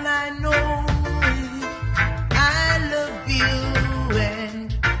 All I know is I love you, and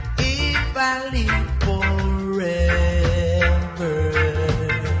if I live forever,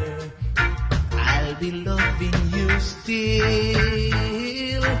 I'll be loving you still.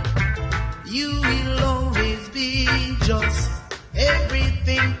 You will always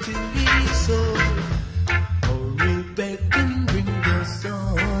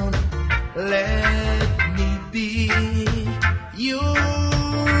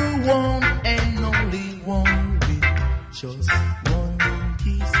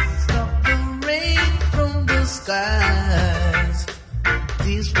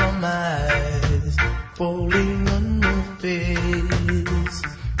eyes falling on my face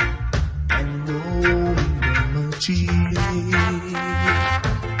and rolling on my cheek.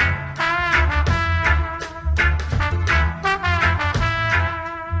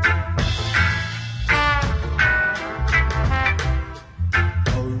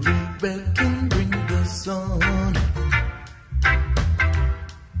 Hurry back and bring the sun.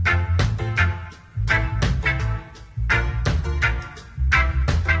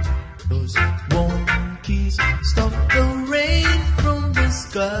 Those monkeys stop the rain from the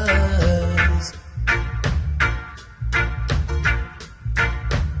skies.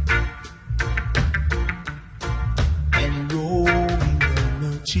 And rolling on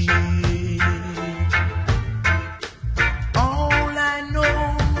my cheek. All I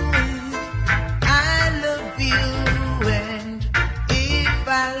know is I love you, and if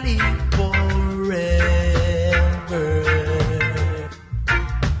I live forever.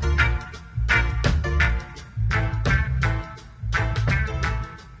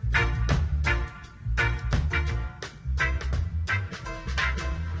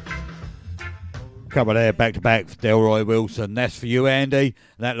 Couple there back to back for Delroy Wilson. That's for you, Andy.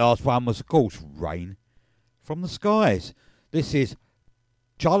 And that last one was, of course, Rain from the Skies. This is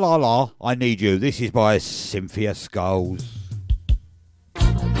Cha-La-La, I Need You. This is by Cynthia Skulls. I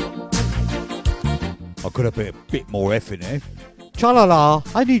could have put a bit more F in there. Cha-La-La,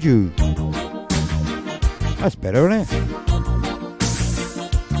 I Need You. That's better, isn't it?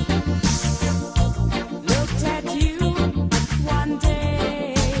 Looked at you one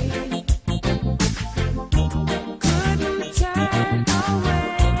day, couldn't turn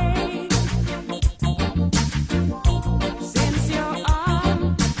away. Since you're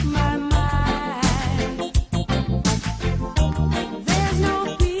on my mind, there's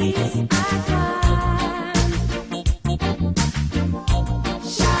no peace I find.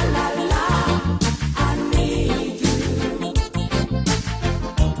 Sha-la-la, I need you.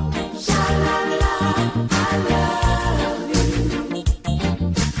 Sha-la-la, I love you.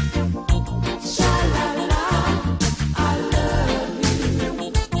 Sha-la-la, I love you.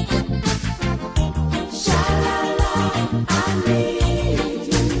 Sha-la-la, I need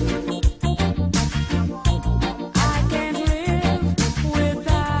you. I can't live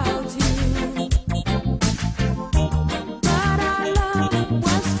without you. But our love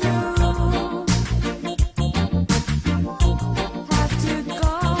was true. Have to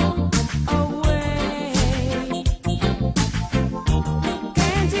go away.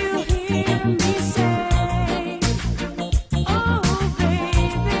 Can't you hear me say, oh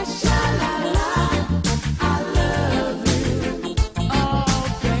baby, sha-la-la, I love you. Oh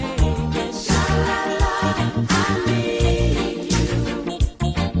baby, sha-la-la, I need you.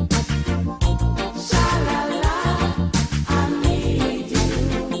 Sha-la-la, I need you.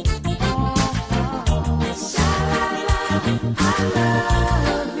 Oh, sha-la-la, I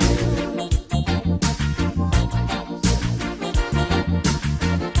love you.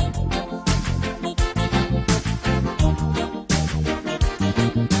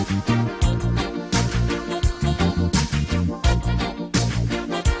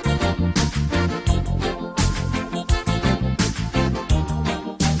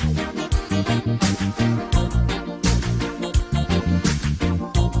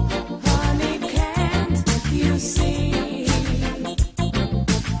 Honey, can't you see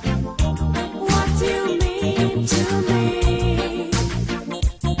what you mean to me?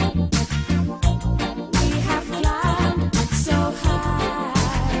 We have climbed so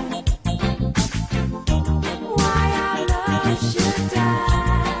high. Why our love should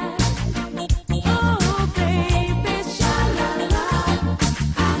die? Oh baby, sha-la-la,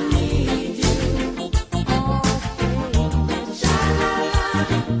 I need you. Oh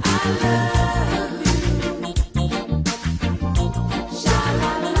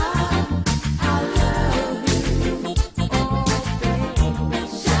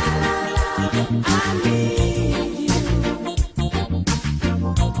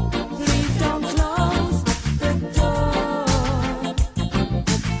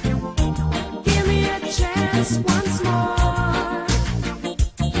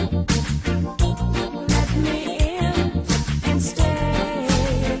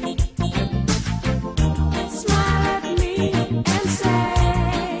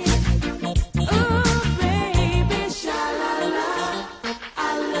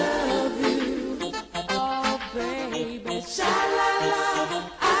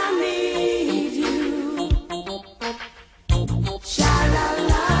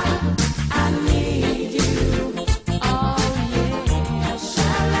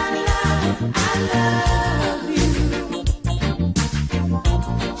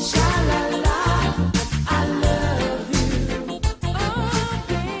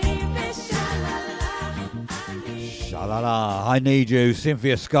I Need You,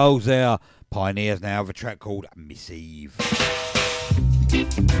 Cynthia Skulls there. Pioneers now have a track called Miss Eve.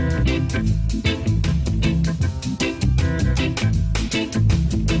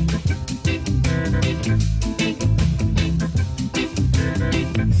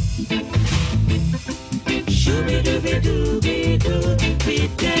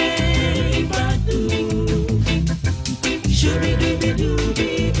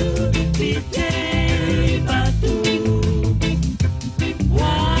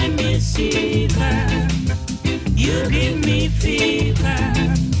 Why, Miss Eva, you give me fever,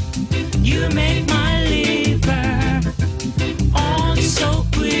 you make my liver all so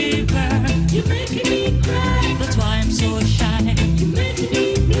quiver. You're making me cry, that's why I'm so shy. You're making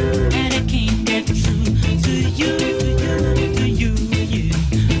me blue, and I can't get through to you, to you, to you,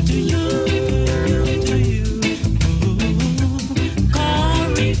 to you. Ooh,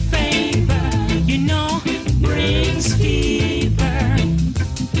 Corey favor, you know, brings fever.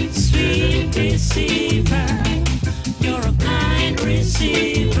 Sweet deceiver, you're a kind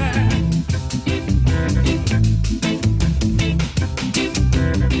receiver.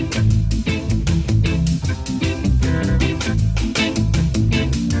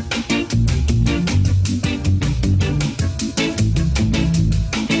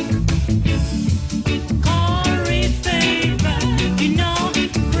 Corey favor, you know,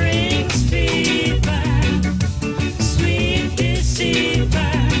 brings fever. Sweet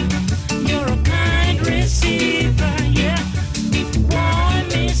deceiver, you're a kind receiver, yeah. Warm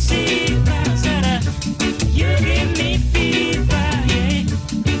receiver, said you give me fever, yeah.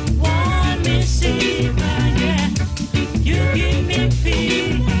 Warm receiver, yeah. You give me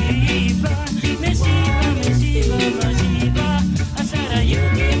fever, receiver, receiver, receiver. I said you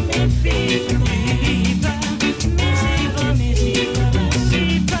give me fever, receiver, receiver,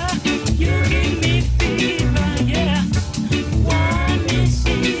 receiver. You give me fever, yeah. Warm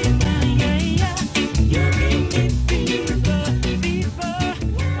receiver, yeah, yeah. You give me fever, fever.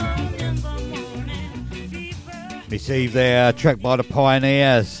 On in the morning, fever. Miss Eve there, track by the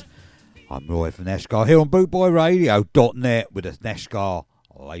Pioneers. I'm Roy from Nashgar here on bootboyradio.net with a Nashgar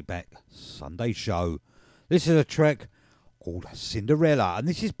Layback Sunday show. This is a track called Cinderella, and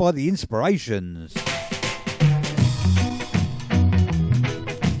this is by the Inspirations.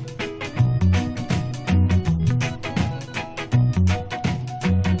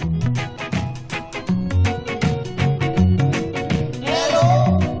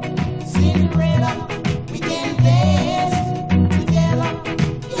 Hello, Cinderella, we can dance together.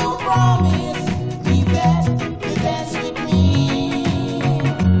 You promise me that you dance with me.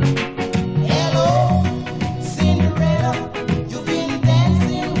 Hello, Cinderella, you've been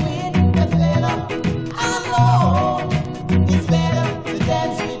dancing with the fella. I know it's better to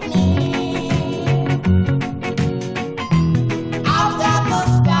dance with me. I've got the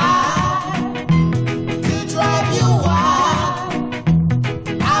style to drive you wild.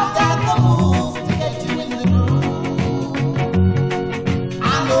 I've got the moves to get you in the groove. I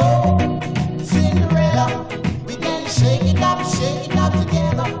know, Cinderella, we can shake it up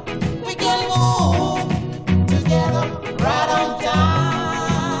together. We can move together right on time.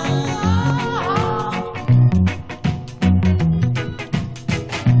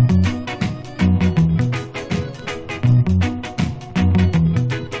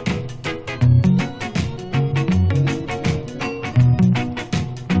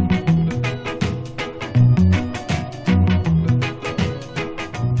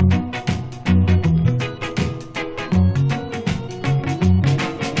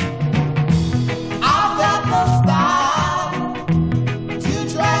 I've got the style to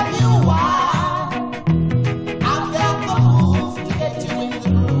drive you wild. I've got the moves to get you in the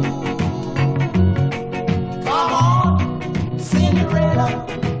groove. Come on, Cinderella,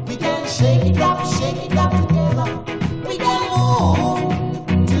 we can shake it up together. We can move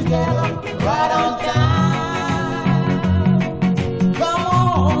together right on time. Come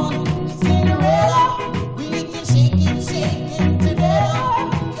on, Cinderella, we can shake it together.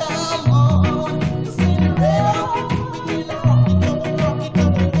 Come on, Cinderella, we can rock it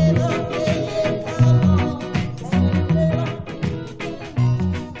together. Yeah, come on, Cinderella.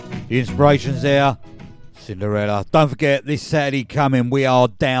 The Inspirations there, Cinderella. Don't forget, this Saturday coming, we are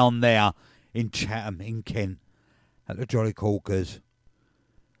down there in Chatham, in Kent, at the Jolly Corkers.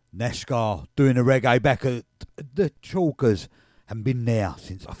 Nashgar doing the reggae back at the Chalkers. Haven't been there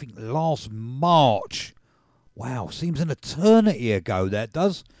since, I think, last March. Wow, seems an eternity ago, that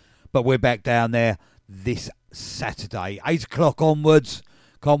does. But we're back down there this Saturday, 8 o'clock onwards.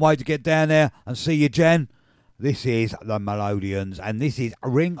 Can't wait to get down there and see you, Jen. This is the Melodians, and this is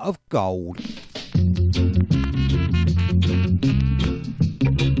Ring of Gold.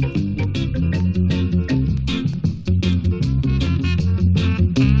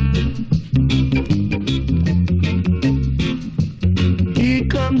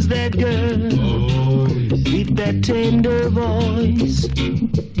 that girl with that tender voice,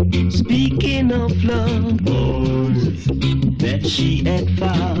 speaking of love that she had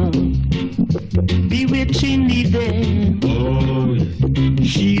found. Bewitchingly then,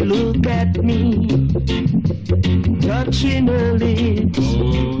 she looked at me, touching her lips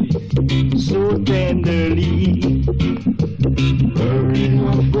so tenderly. Her ring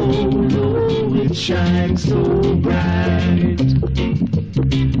of gold, oh, it shines so bright.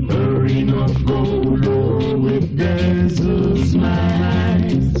 Her ring of gold, oh, it dazzles my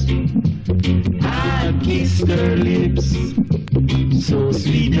eyes. I kissed her lips, so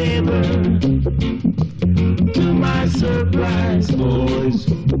sweet they were. To my surprise, boys,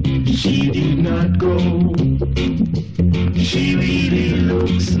 she did not go. She really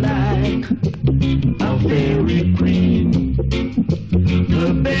looks like a fairy queen,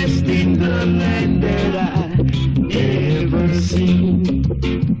 the best in the land that I ever seen.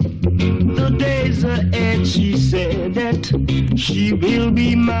 The days ahead, she said that she will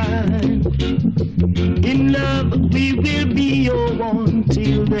be mine. In love, we will be your one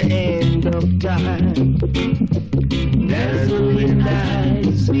till the end of time. Dazzling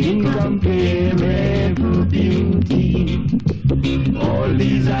eyes, incomparable beauty. All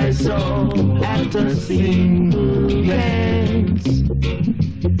these I saw at a single glance.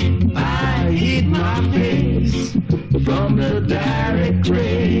 I hid my face from the direct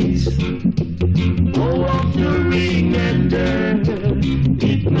rays, oh, of the ring and her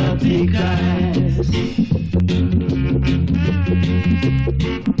hypnotic eyes.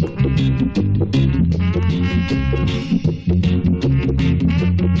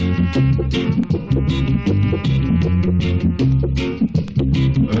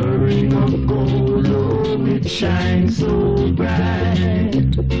 A ring of gold, oh, it shines so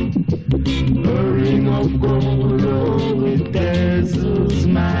bright. A ring of gold, oh, it dazzles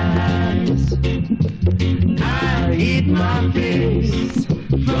my eyes. I hid my face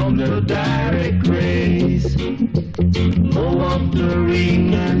from the direct rays, oh, of the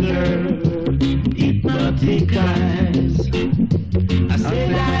ring and her hypnotic eyes. I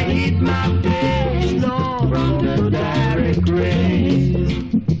said I hid my face, Lord, from the direct rays,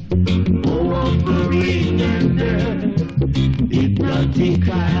 oh, of the ring and her hypnotic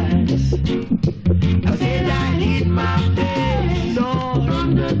eyes. I said I hid my face, Lord,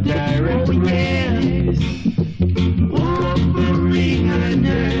 from the direct rays, oh, of the ring and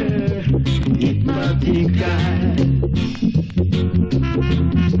her hypnotic eyes.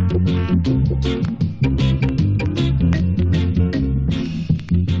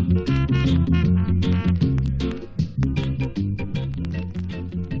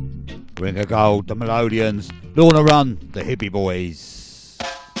 Ring of Gold, the Melodians, Lorna Run, the Hippie Boys.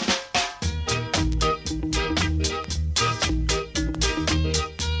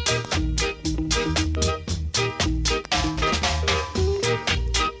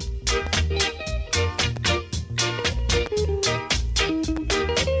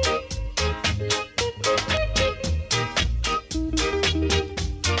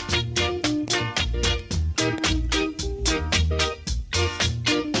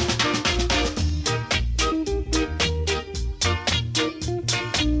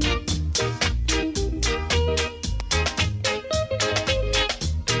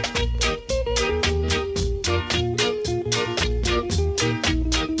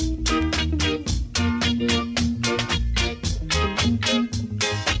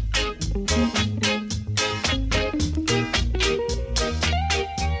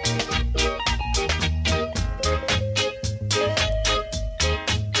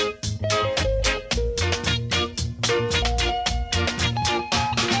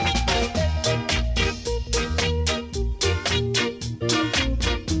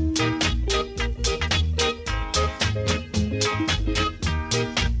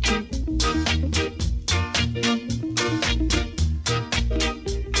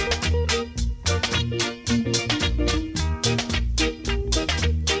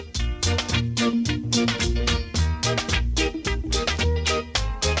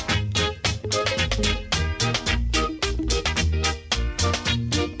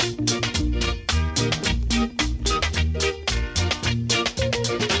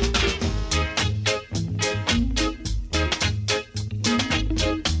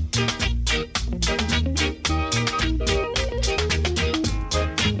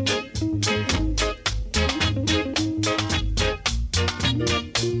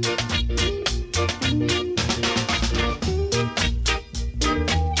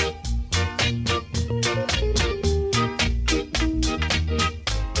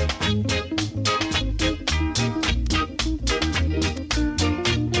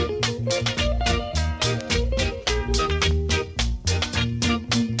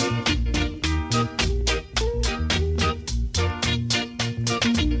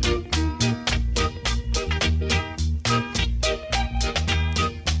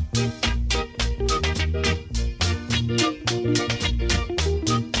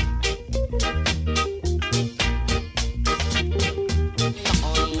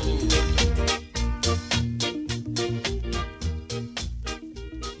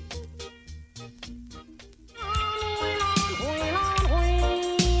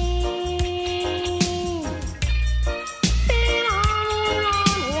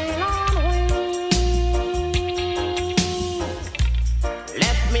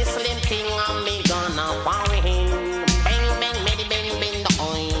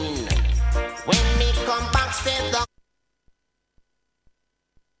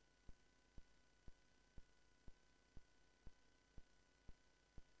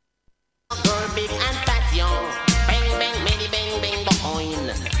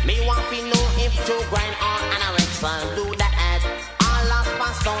 if Joe grind on and a Rex will do that. All of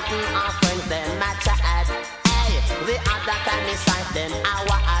us something our friends them match at. Hey, the other time we sight them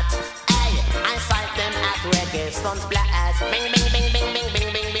our at. Hey, I sight them at reggae sunsplash. Bing bing bing bing bing bing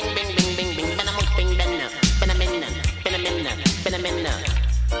bing bing bing bing bing bing. Ben a muk bing ben na, ben a min na, ben a min na, ben a min na.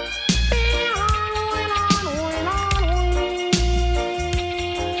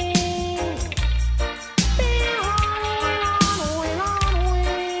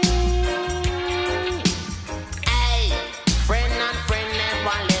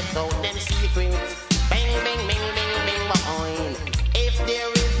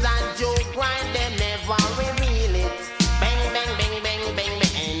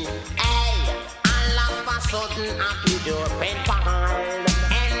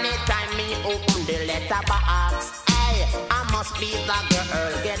 Be the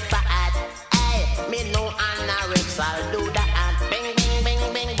girl get fat. Hey, me know anorexia, I'll do that. Bing bing bing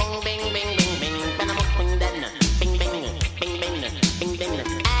bing bong bing bing bing bing. Ben a muk bing den, bing bing bing bing bing bing.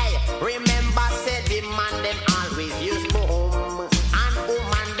 Hey, remember say the man them always use boom, and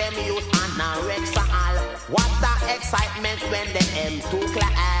woman them use anorexia. What the excitement when the M2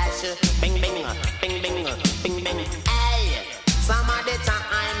 clash. Bing bing bing bing bing bing. Hey, some of the time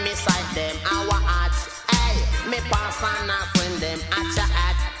I miss them our hearts. Me pass on a friend them at your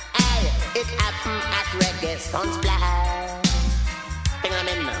at. Hey, it happen at reggae sunsplash. Bing a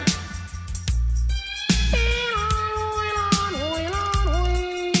min.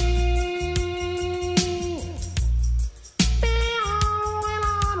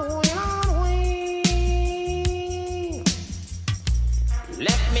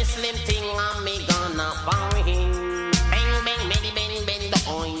 Let me slim thing on me gonna find him. Bing bing bing bing bing the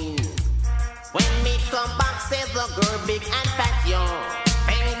oin. When me come back, say the girl big and fat, yo.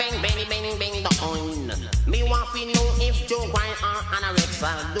 Bang, bang, bang, bang, bang, the oin. Me want to know if Joe grind on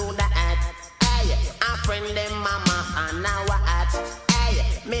anorexia, do that. Hey, a friend them mama and now at. Hey,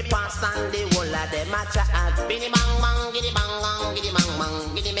 me pass on the whole of them at chat. Biddy bang bang, giddy bang bang, giddy bang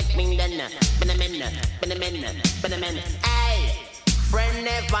bang, giddy make me then. Been a min. Hey, friend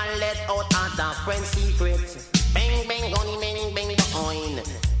never let out other friend secrets. Bang, bang, honey, bang, bang, the oin.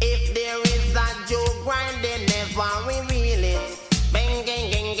 If there is a Joe grind, they never reveal it. Bang,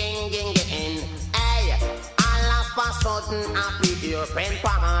 gang, gang, gang, gang, gang. Hey, all of a sudden I put your pen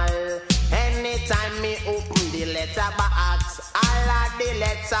pal. Anytime me open the letter box, all of the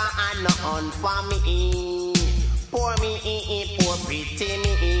letter are not on for me. Poor me, poor pretty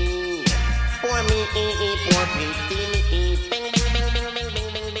me. Poor me, poor pretty me. Bang, bang, bang, bang, bang, bang,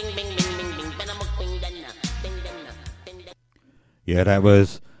 bang, bang, bang, bang, bang, bang, bang. Yeah, that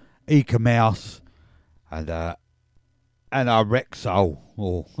was Eka Mouse and Rexo.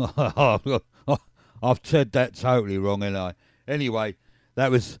 Oh, I've said that totally wrong, ain't I? Anyway,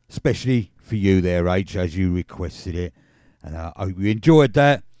 that was especially for you there, H, as you requested it. And I hope you enjoyed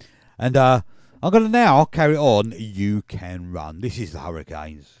that. And I'm going to now carry on. You Can Run. This is the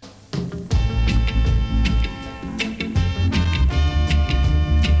Hurricanes.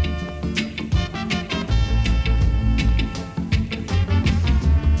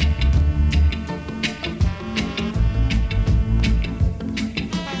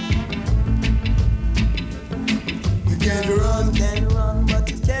 Can run, but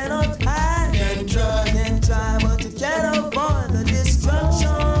you cannot hide. Can try, but you cannot avoid the destruction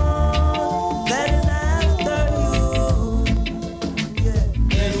that is after you.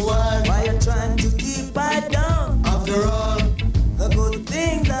 Yeah. And why you trying to keep I down? After all, the good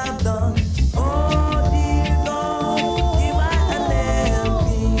things I've done. Oh, dear Lord, give I an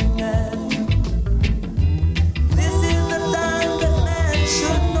helping hand. This is the time that man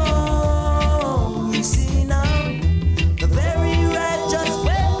should know. You see now. Very righteous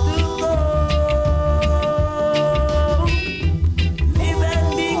way to go. Live and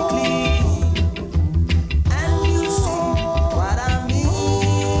be clean, and you see what I mean.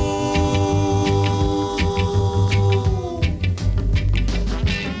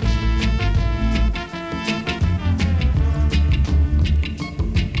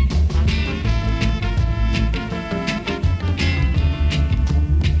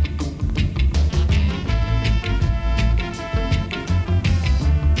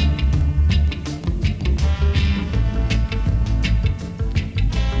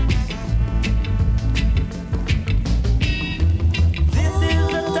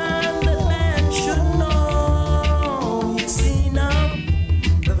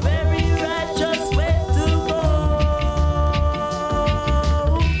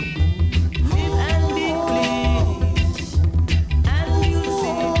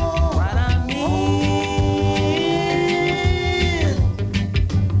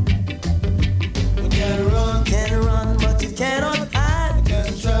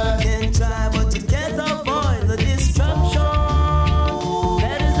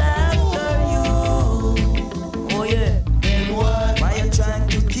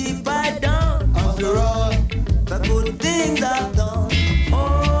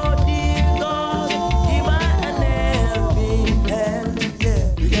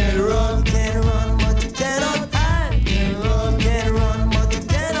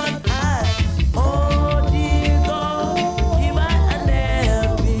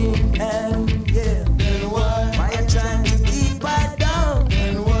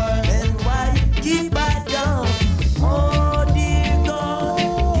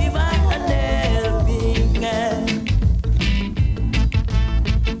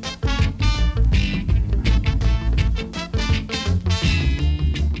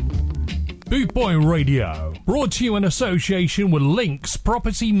 Radio. Brought to you in association with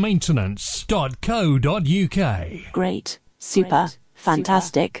linkspropertymaintenance.co.uk. Great, super,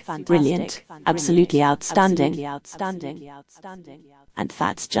 fantastic, brilliant, absolutely outstanding. And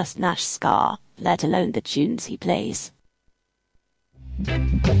that's just Nash Ska, let alone the tunes he plays.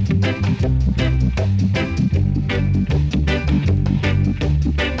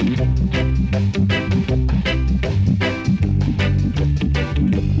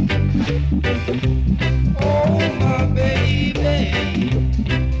 Oh, my baby.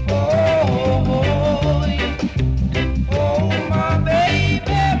 Oh, my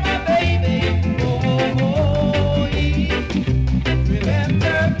baby, my baby. Oh,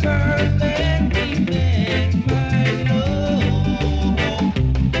 remember girl and remember my love.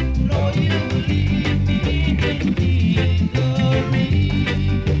 No, you leave me in misery.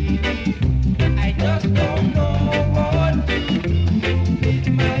 I just don't know what to do with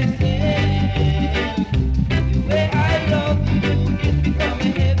myself. The way I love you is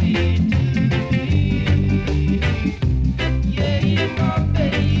becoming heavy to me. Yeah, my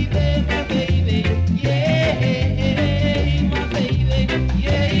baby, my baby. Yeah, my baby.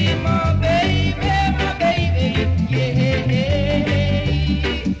 Yeah, my baby, my baby. Yeah.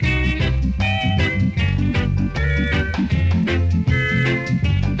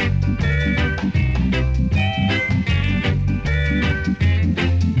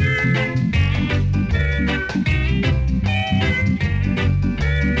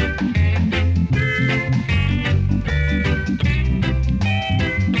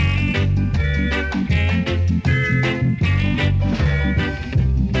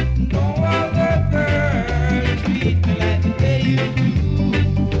 No other girl treat me like the way you do.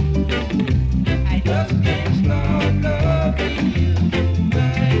 I just can't stop loving you,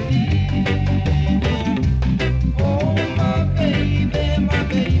 my dear. Oh, my baby, my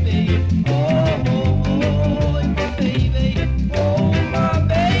baby. Oh, my baby. Oh, my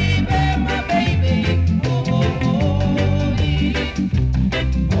baby, my baby. Oh,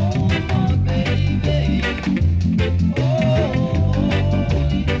 my baby.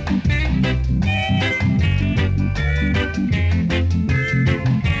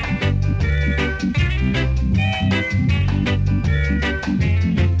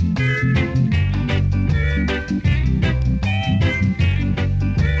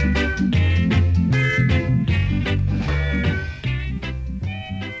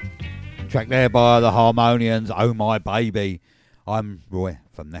 Track there by the Harmonians, Oh My Baby. I'm Roy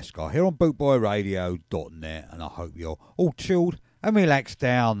from NASCAR here on bootboyradio.net, and I hope you're all chilled and relaxed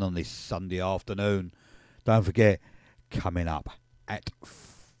down on this Sunday afternoon. Don't forget, coming up at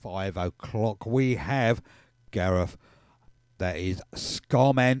 5 o'clock we have Gareth, that is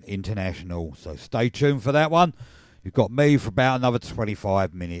Scarman International, so stay tuned for that one. You've got me for about another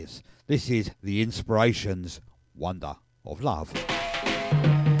 25 minutes. This is The Inspirations, Wonder of Love.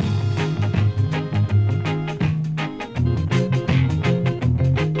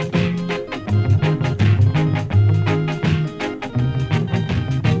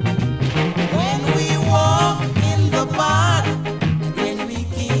 When we walk in the park, when we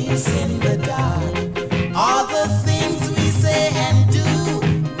kiss in the dark, all the things we say and do,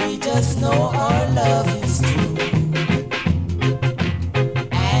 we just know our love is true.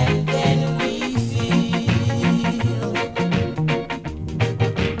 And then we feel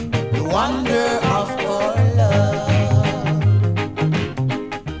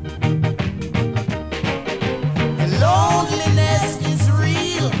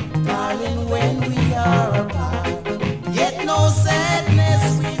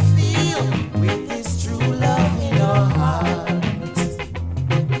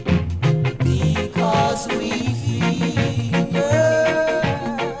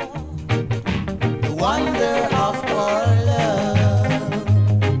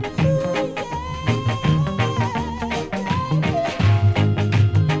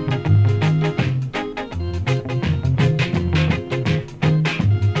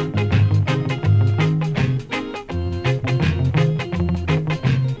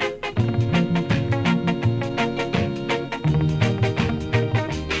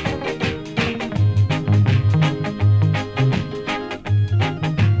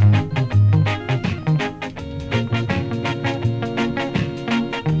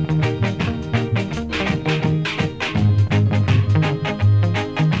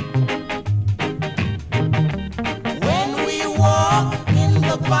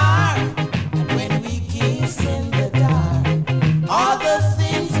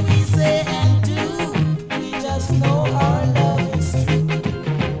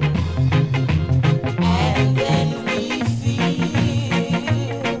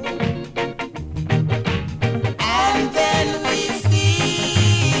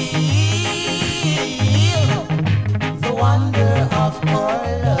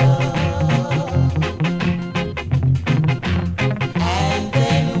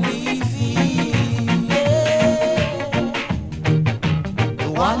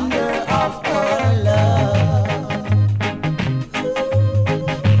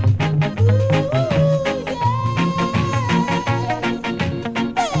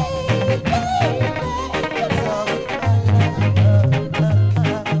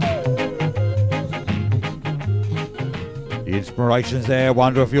Admirations there,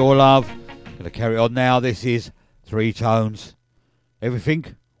 Wonder of Your Love. Gonna carry on now. This is Three Tones.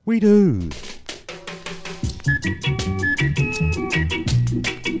 Everything we do.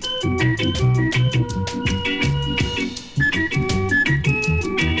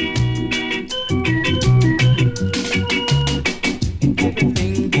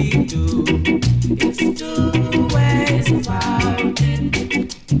 It's two ways about it.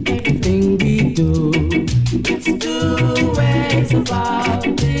 Everything we do, it's two ways about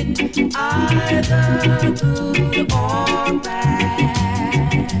it. Either good or bad.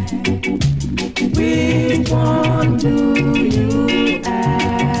 Which one do you have?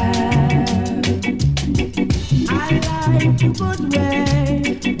 I like the good way.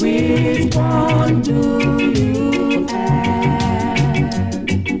 Which one do you have?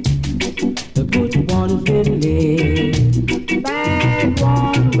 The good one will live, bad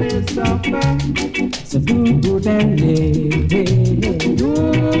one will suffer. So do good and live,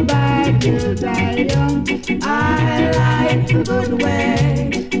 do bad will die young. I like the good way.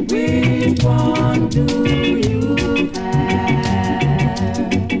 Which one do you have?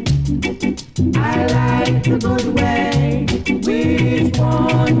 I like the good way. Which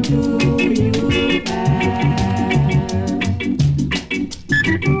one do you have?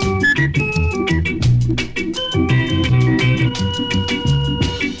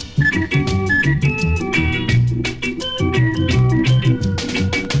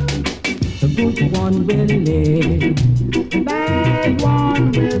 The good one will live, the bad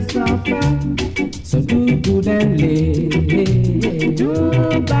one will suffer. So do good and live,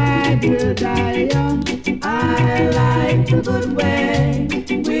 do bad will die young. I like the good way.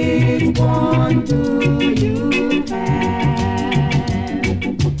 Which one do you have?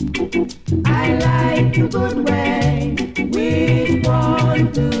 I like the good way. Which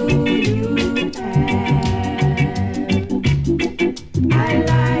one do you have? I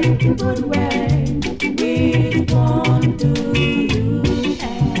like the good way. Which one do you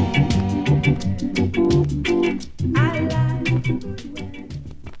have? I like the good way.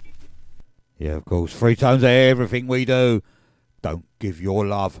 Yeah, of course. Three Tones, everything we do. Don't give your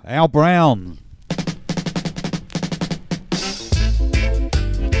love. Al Brown.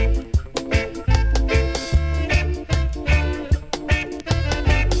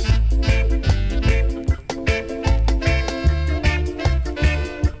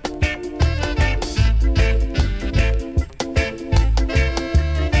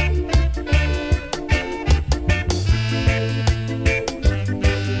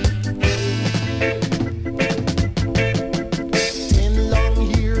 Long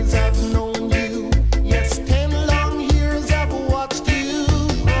years I've known you.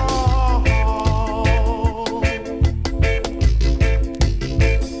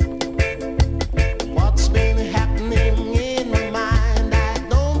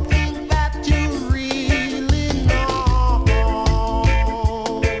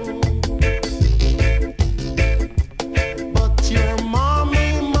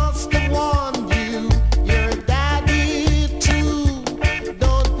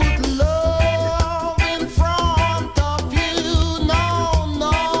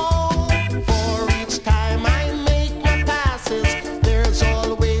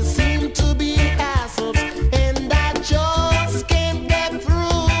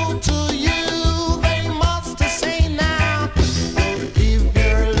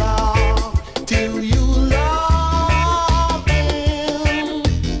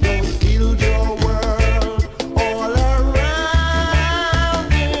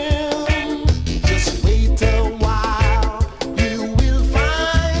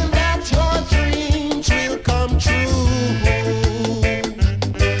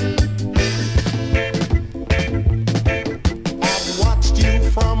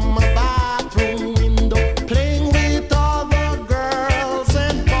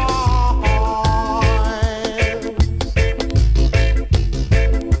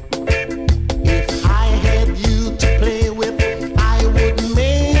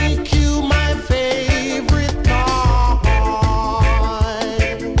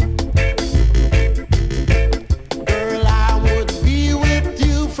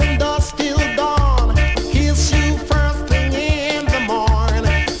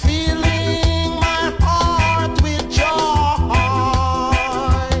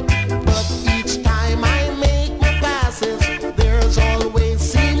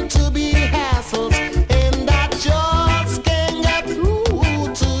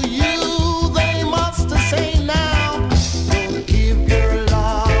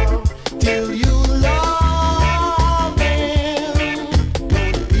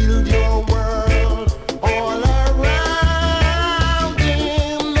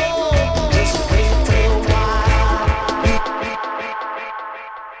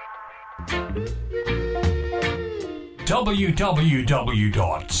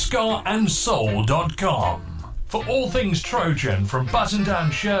 www.scarandsoul.com for all things Trojan, from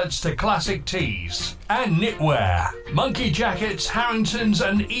button-down shirts to classic tees and knitwear, monkey jackets, Harringtons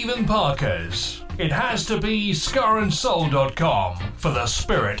and even Parkers. It has to be scarandsoul.com for the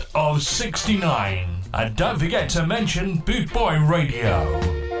spirit of 69. And don't forget to mention Boot Boy Radio.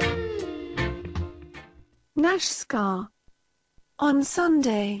 Nash Ska on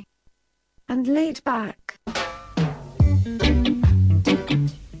Sunday and Laid Back.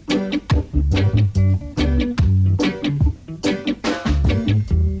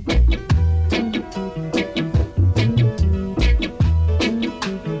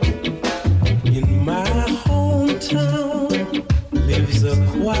 In my hometown lives a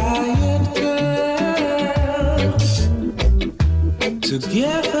quiet girl.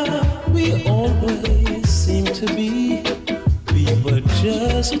 Together we always seem to be. We were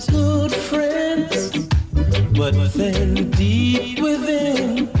just good friends, but then deep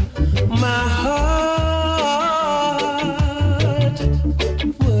within my heart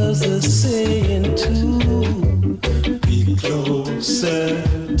was a saying to be closer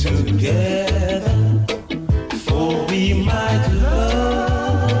together, for we might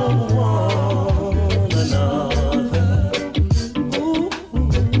love one another. Ooh.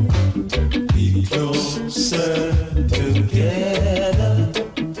 Be closer together,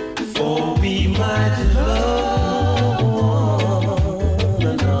 for we might love one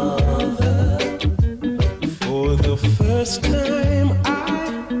another. For the first time I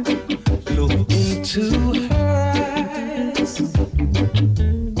looked into her eyes,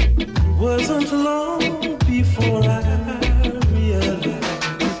 wasn't long before I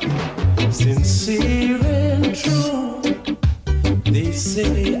realized, sincere and true, they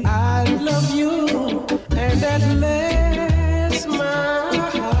say I love you, and at last my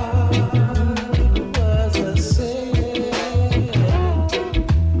heart was a saying,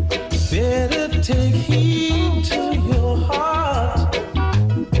 better take heed to your heart,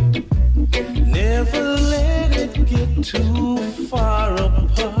 never let it get too far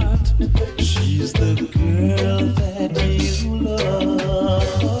apart. She's the girl that you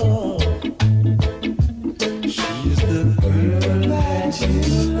love. She's the girl that you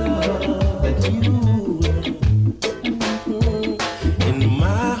love, that you love. In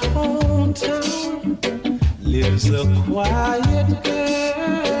my hometown lives a quiet girl.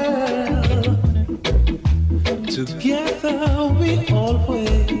 Together we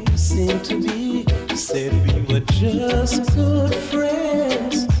always seem to be. Said we were just good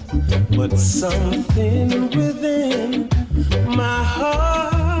friends, but something within my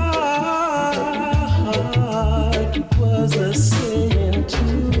heart was a saying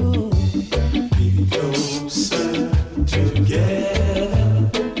to be closer together,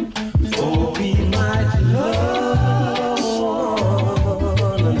 for we might love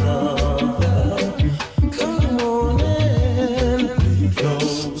one another. Come on and be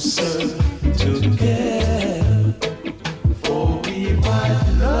closer together, for we might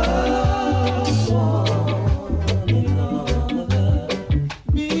love one another.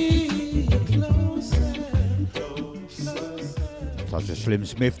 Be closer, closer. Such a Slim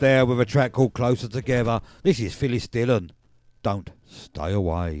Smith there with a track called Closer Together. This is Phyllis Dillon. Don't stay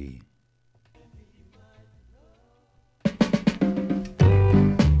away.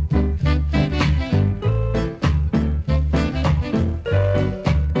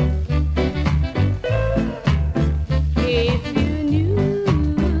 If you knew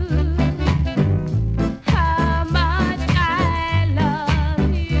how much I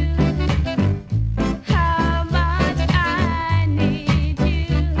love you, how much I need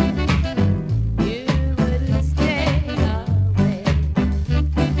you, you wouldn't stay away.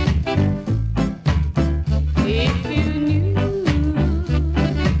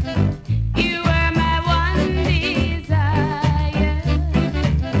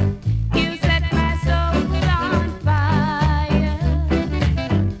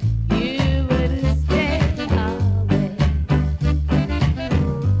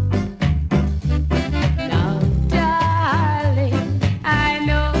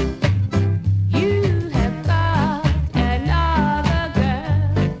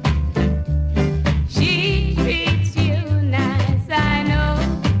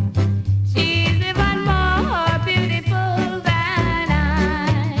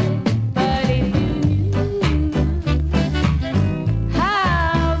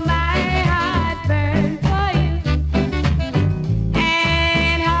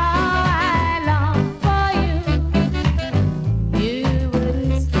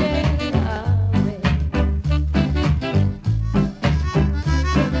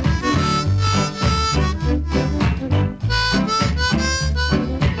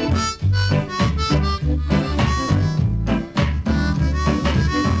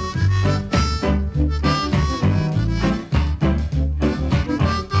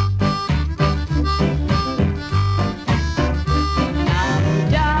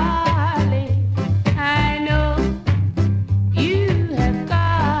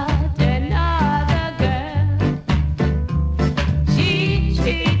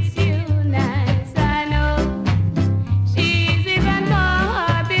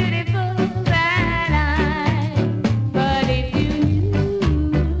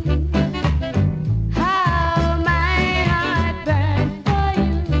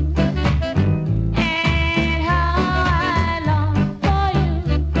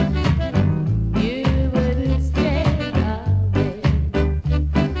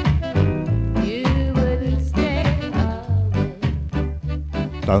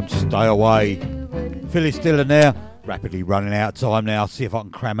 Don't stay away. Phyllis Dillon there. Rapidly running out of time now. See if I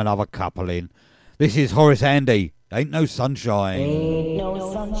can cram another couple in. This is Horace Andy. Ain't no sunshine. Ain't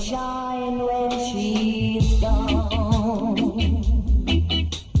no sunshine when she's gone.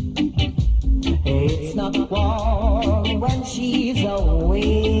 It's not warm when she's away.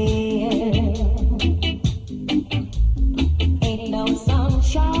 Ain't no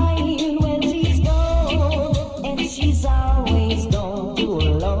sunshine when she's gone, and she's always gone too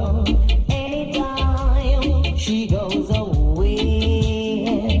alone. Anytime she goes away,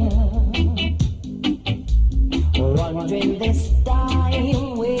 wondering this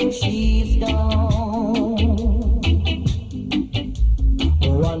time where she's gone,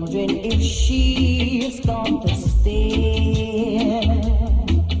 wondering if she's going to stay.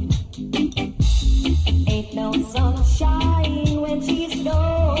 Ain't no sunshine when she's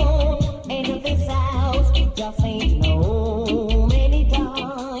gone, and this house just ain't no home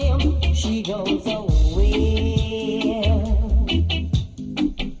anytime she goes away.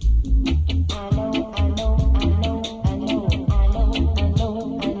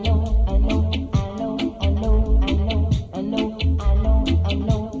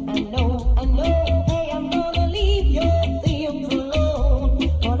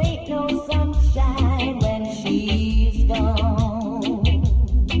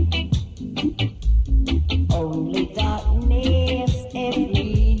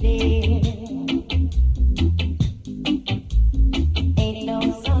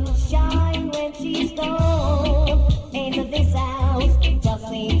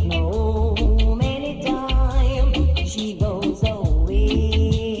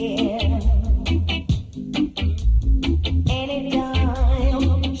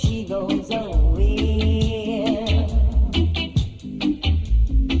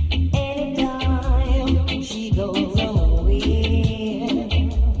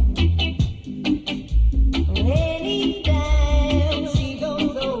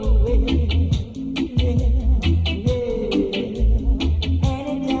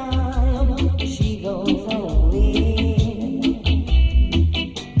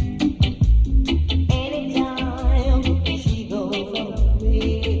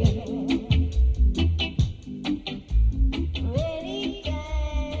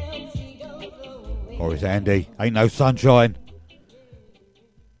 Andy, ain't no sunshine.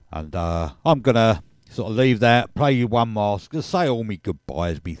 And I'm gonna sort of leave that, play you one more, gonna say all me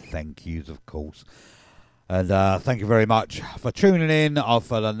goodbyes, me thank yous, of course. And thank you very much for tuning in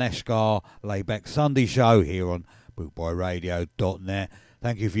for the Neshgar Layback Sunday show here on bootboyradio.net.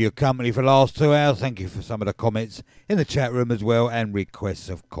 Thank you for your company for the last 2 hours. Thank you for some of the comments in the chat room as well, and requests,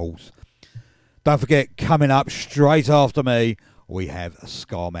 of course. Don't forget, coming up straight after me, we have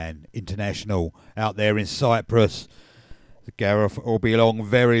Scarman International out there in Cyprus. Gareth will be along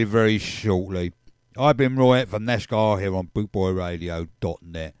very, very shortly. I've been Roy from Neshgar here on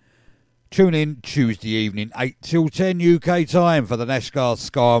bootboyradio.net. Tune in Tuesday evening, 8 till 10 UK time for the Neshgar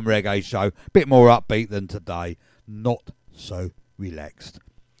Ska and Reggae show. Bit more upbeat than today. Not so relaxed.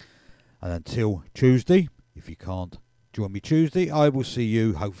 And until Tuesday, if you can't join me Tuesday, I will see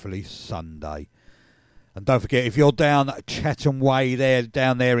you hopefully Sunday. And don't forget, if you're down Chatham Way there,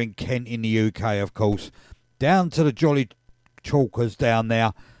 down there in Kent in the UK, of course, down to the Jolly Chalkers down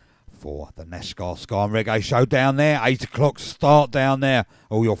there for the Neshgar Ska and Reggae show down there. 8 o'clock start down there.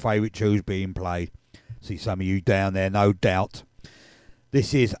 All your favourite tunes being played. See some of you down there, no doubt.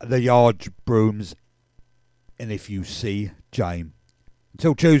 This is the Yard Brooms, and If You See Jane.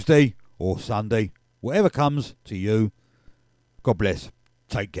 Until Tuesday or Sunday, whatever comes to you, God bless.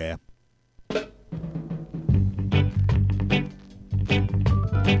 Take care.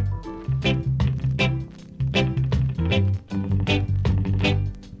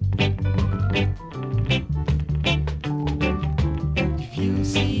 If you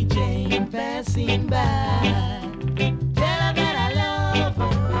see Jane passing by, tell her that I love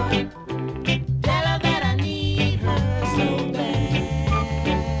her. Tell her that I need her so bad.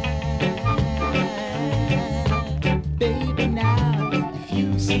 Baby, now, if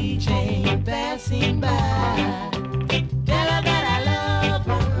you see Jane passing by, tell her that I love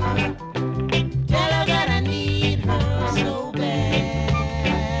her. Tell her that I need her so bad.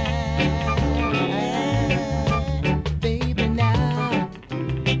 Baby, now,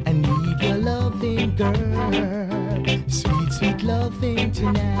 I need your loving, girl. Sweet, sweet loving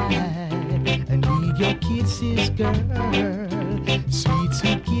tonight. I need your kisses, girl. Sweet,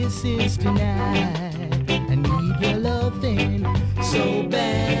 sweet kisses tonight. I need your loving so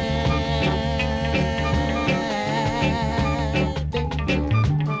bad.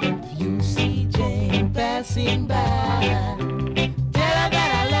 If you see Jane passing by, tell her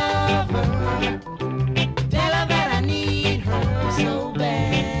that I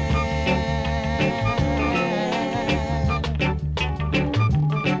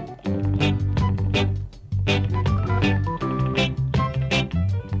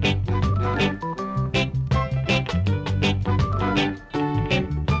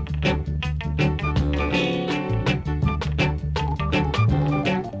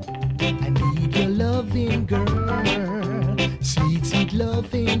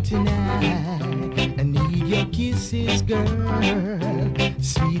girl.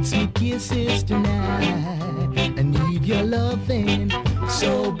 Sweet, sweet kisses tonight. I need your loving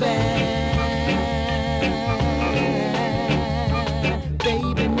so bad.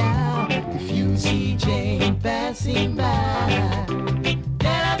 Baby, now, if you see Jane passing by,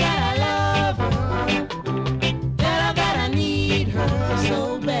 then I gotta love her. Then I gotta need her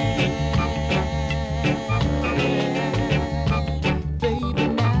so bad. Baby,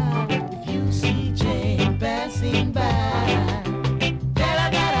 now, if you see Jane passing by, then I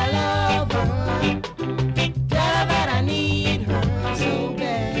gotta love her. Then I gotta need her so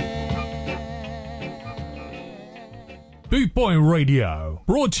bad. Boot Boy Radio,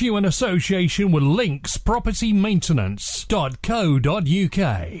 brought to you in association with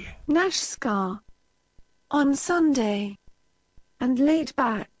linkspropertymaintenance.co.uk. Nash Ska. On Sunday. And laid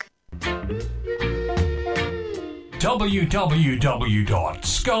back.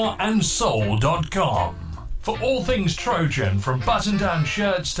 www.scarandsoul.com for all things Trojan, from button-down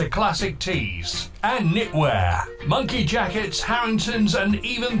shirts to classic tees and knitwear, monkey jackets, Harringtons and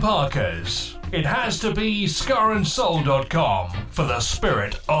even Parkers. It has to be scarandsoul.com for the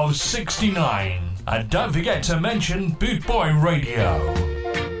spirit of 69. And don't forget to mention Boot Boy Radio.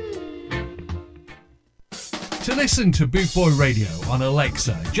 To listen to Boot Boy Radio on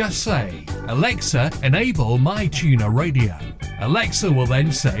Alexa, just say, Alexa, enable My Tuner Radio. Alexa will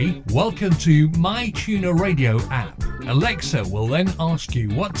then say, welcome to My Tuner Radio app. Alexa will then ask you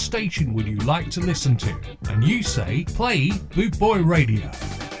what station would you like to listen to, and you say, play Boot Boy Radio.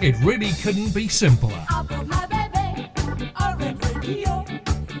 It really couldn't be simpler. I put my baby on Red Radio.